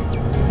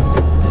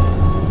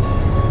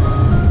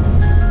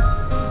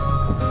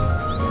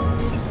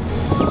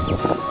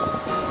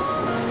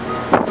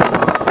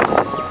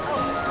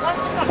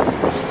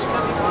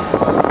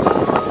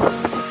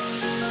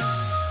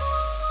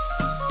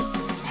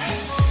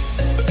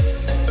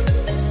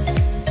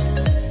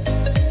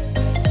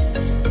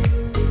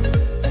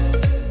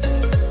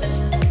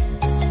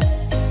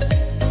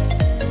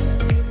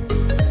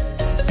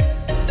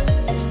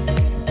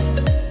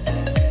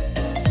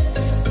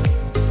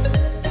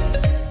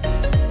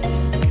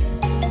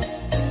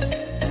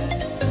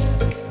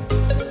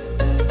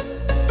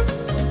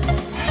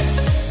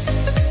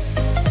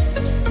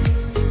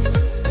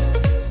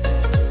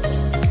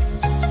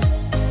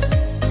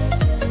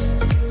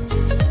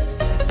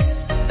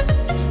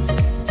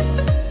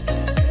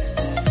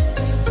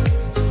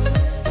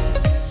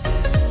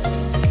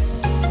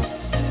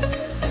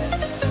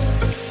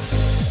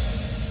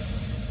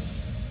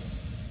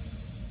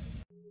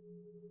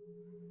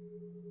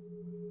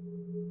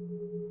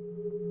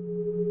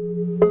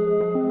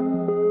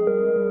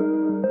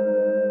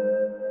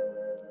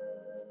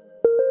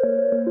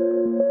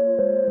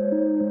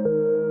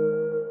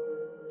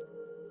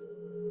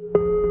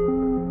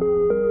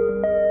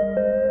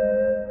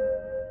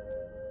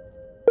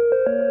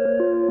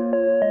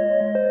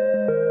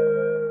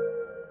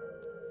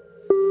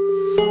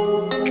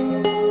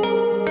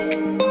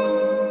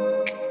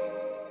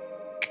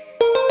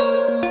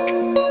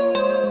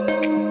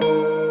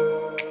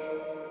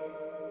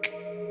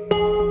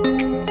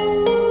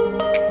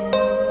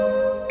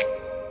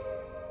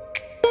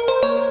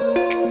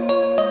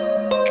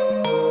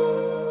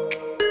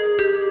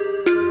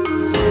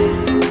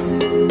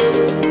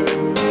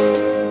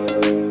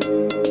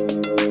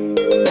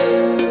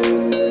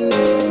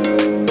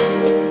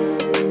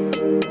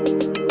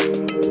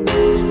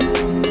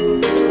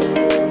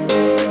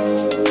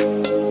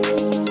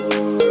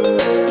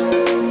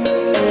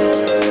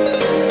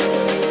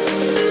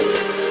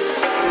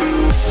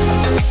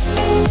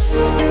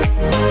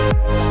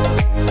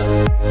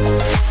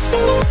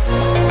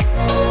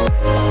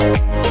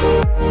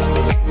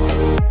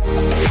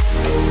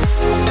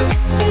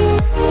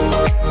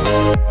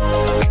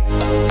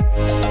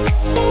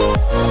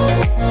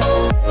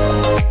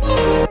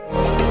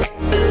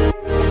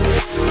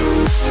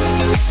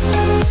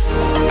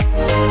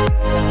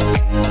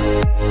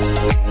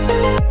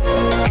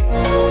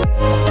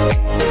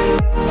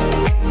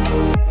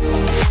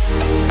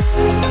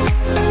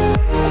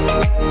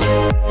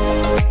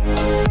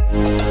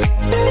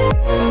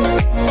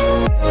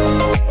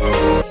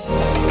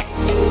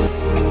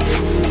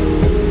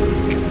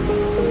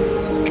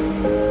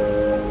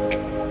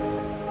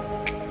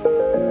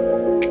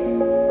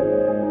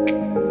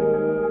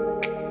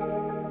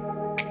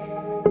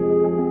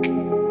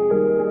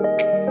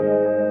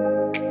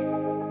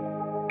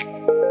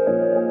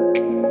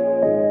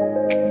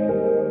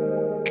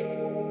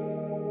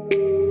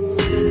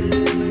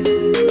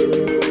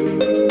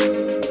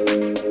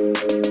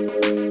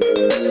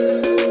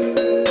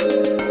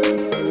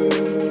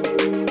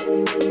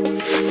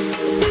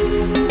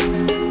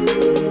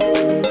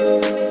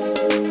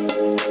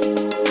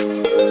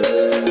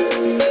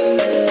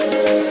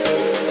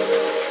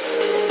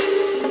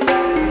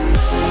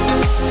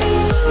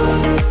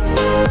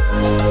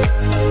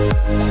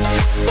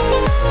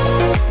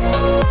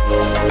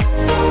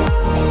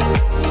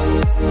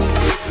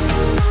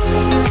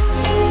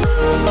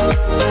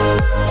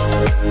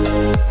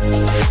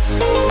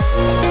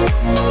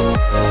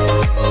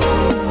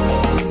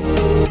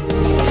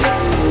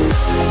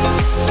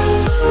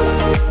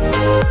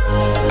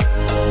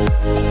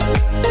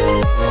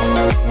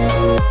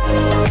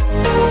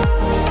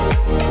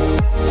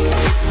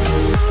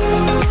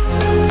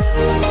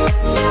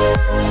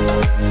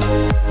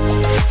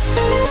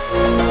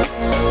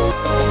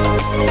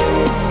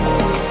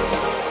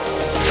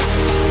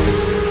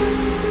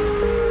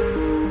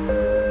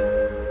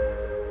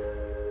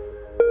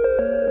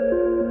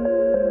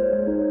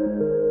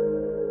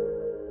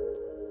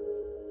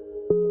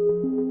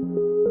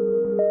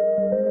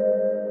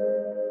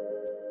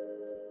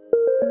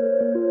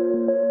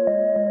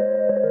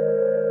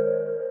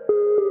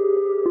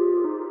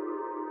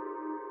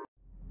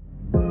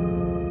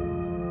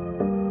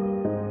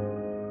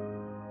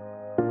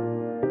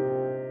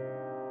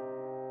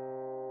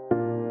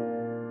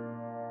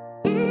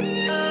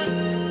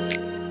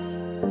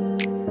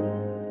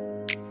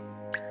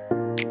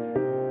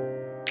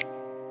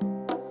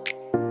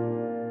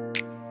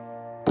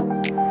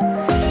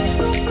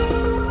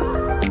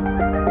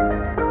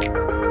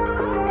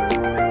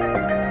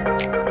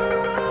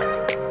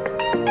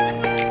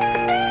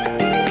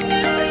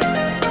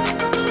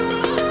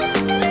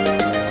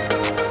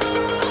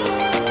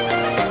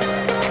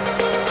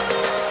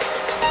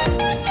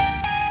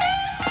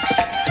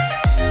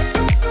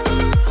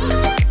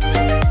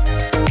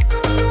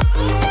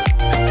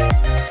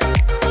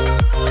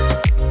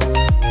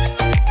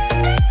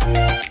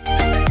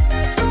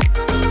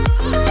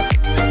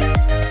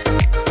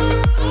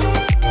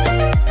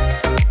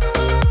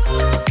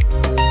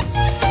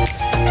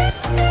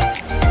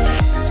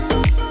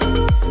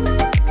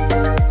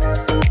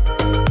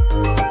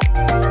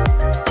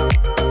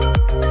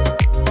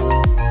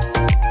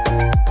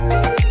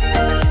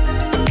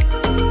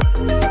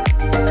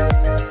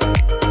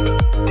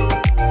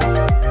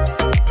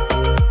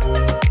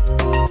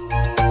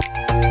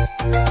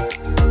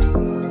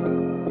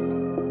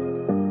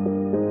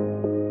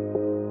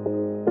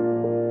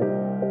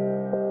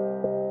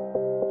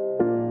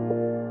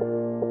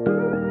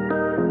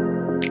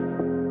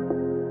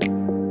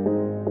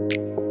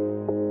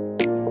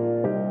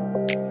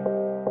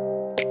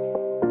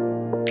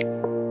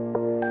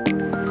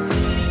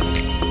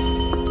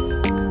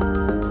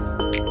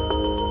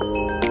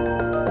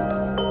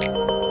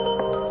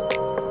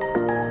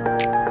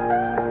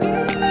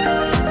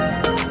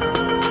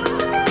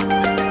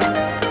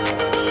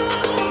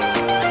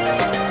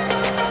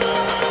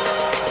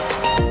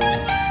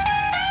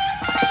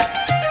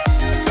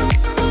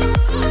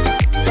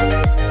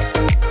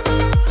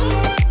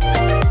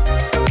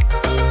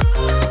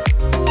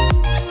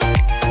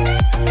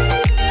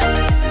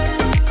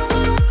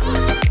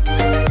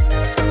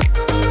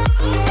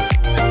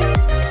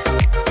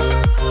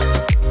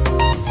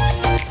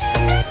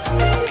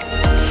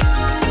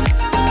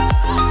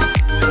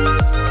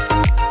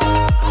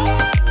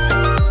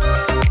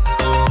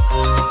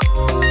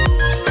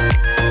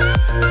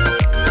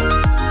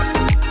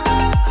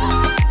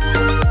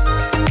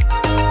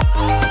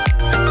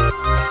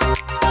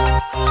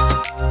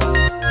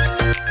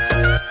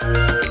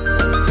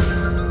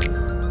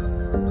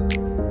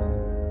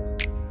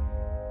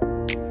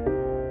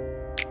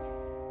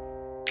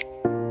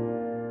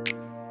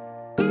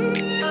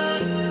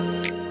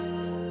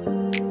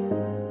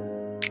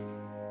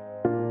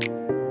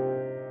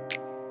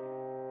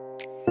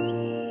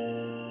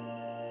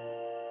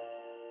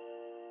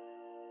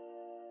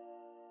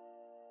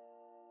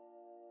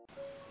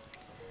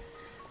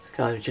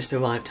 guys just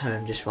arrived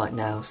home just right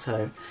now,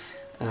 so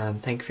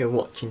thank you for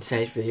watching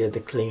today's video of the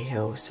Clee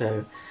Hill.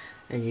 So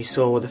you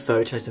saw all the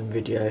photos and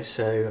videos,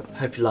 so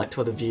hope you liked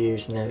all the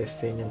views and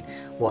everything, and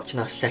watching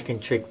our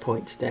second trig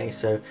point today.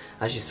 So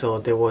as you saw,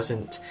 there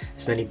wasn't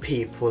as many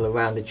people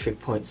around the trig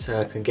point,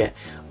 so I could get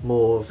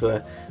more of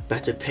a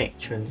better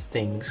picture and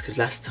things, because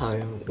last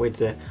time with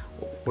the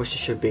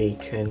Worcestershire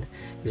beacon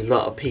there's a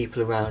lot of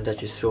people around,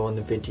 as you saw in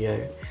the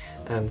video.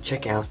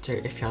 Check it out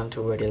if you haven't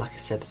already, like I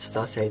said at the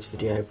start of today's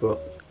video. But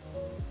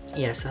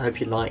yes, I hope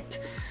you liked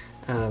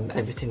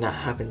everything that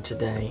happened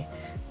today.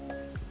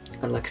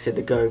 And like I said,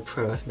 the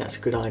GoPro, I think that's a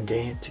good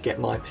idea to get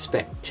my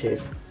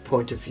perspective,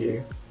 point of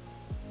view,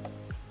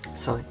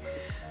 sorry,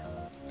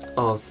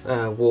 of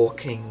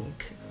walking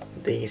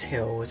these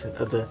hills and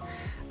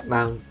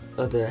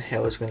other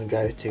hills we're going to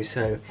go to.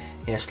 So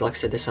yes, like I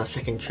said, this is our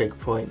second trig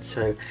point.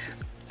 So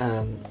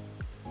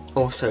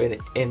also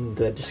in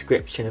the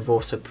description I've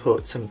also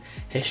put some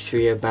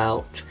history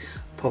about,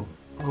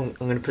 I'm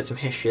going to put some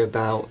history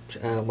about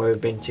where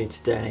we've been to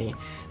today.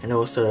 And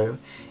also,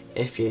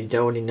 if you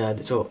don't already know,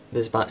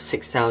 there's about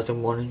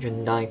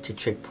 6,190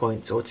 trig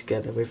points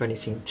altogether. We've only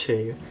seen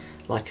 2,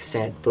 like I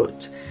said,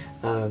 but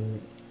I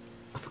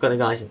forgot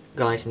the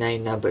guy's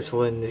name now, but it's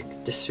all in the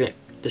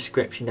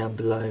description down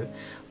below.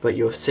 But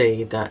you'll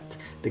see that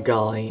the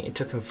guy, it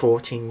took him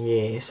 14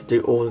 years to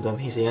do all of them.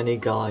 He's the only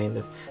guy and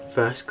the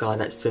first guy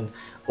that's done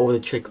all the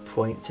trig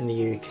points in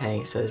the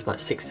UK. So there's about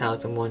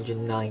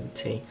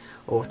 6,190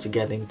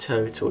 altogether in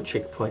total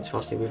trig points.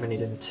 Obviously we've only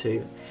done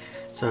 2,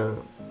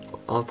 so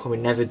I'll probably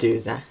never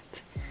do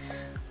that,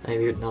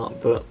 maybe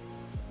not. But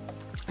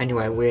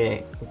anyway,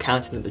 we're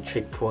counting up the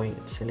trig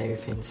points and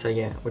everything, so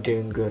yeah, we're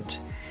doing good.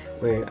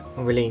 We're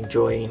really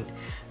enjoying.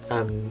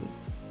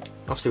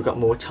 Obviously we've got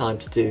more time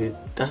to do,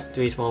 that's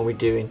the reason why we're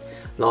doing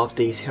a lot of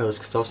these hills,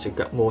 because obviously we've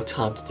got more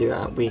time to do it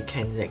at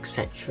weekends,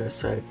 etc.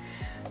 So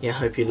yeah, I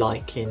hope you're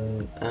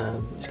liking.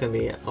 It's going to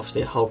be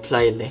obviously a whole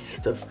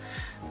playlist of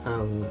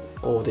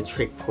all the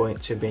trig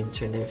points we've been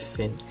to and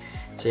everything.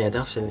 So yeah,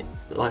 obviously,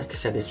 like I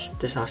said, this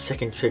is our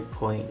second trig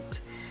point.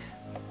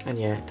 And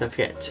yeah, don't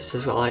forget to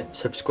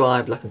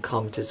subscribe, like and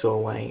comment as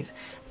always.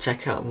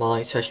 Check out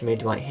my social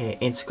media right here,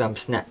 Instagram,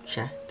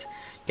 Snapchat.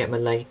 Get my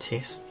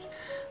latest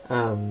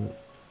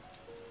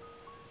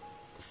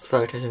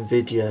photos and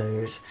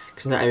videos,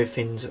 because not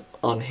everything's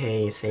on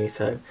here, you see.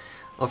 So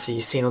obviously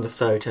you've seen all the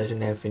photos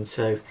and everything,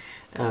 so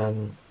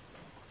I'm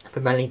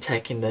mainly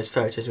taking those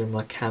photos with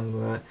my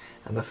camera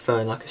and my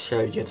phone, like I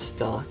showed you at the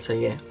start. So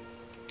yeah,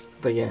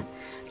 but yeah,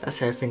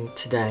 that's everything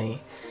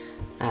today,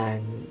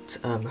 and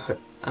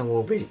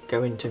we'll be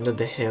going to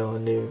another hill,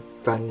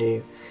 brand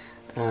new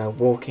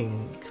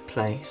walking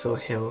place or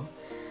hill.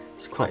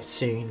 It's quite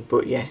soon,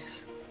 but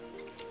yes,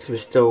 because we're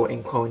still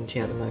in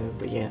quarantine at the moment.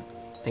 But yeah,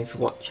 thanks for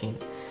watching,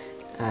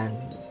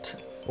 and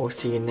we'll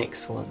see you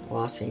next one.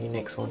 Well, I'll see you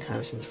next one,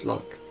 Harrison's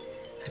vlog.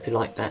 Hope you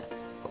like that,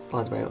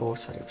 by the way,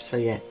 also. So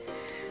yeah,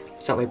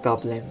 start with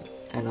babbling,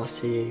 and I'll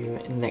see you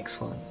in the next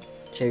one.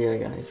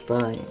 Cheerio guys,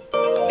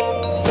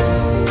 bye.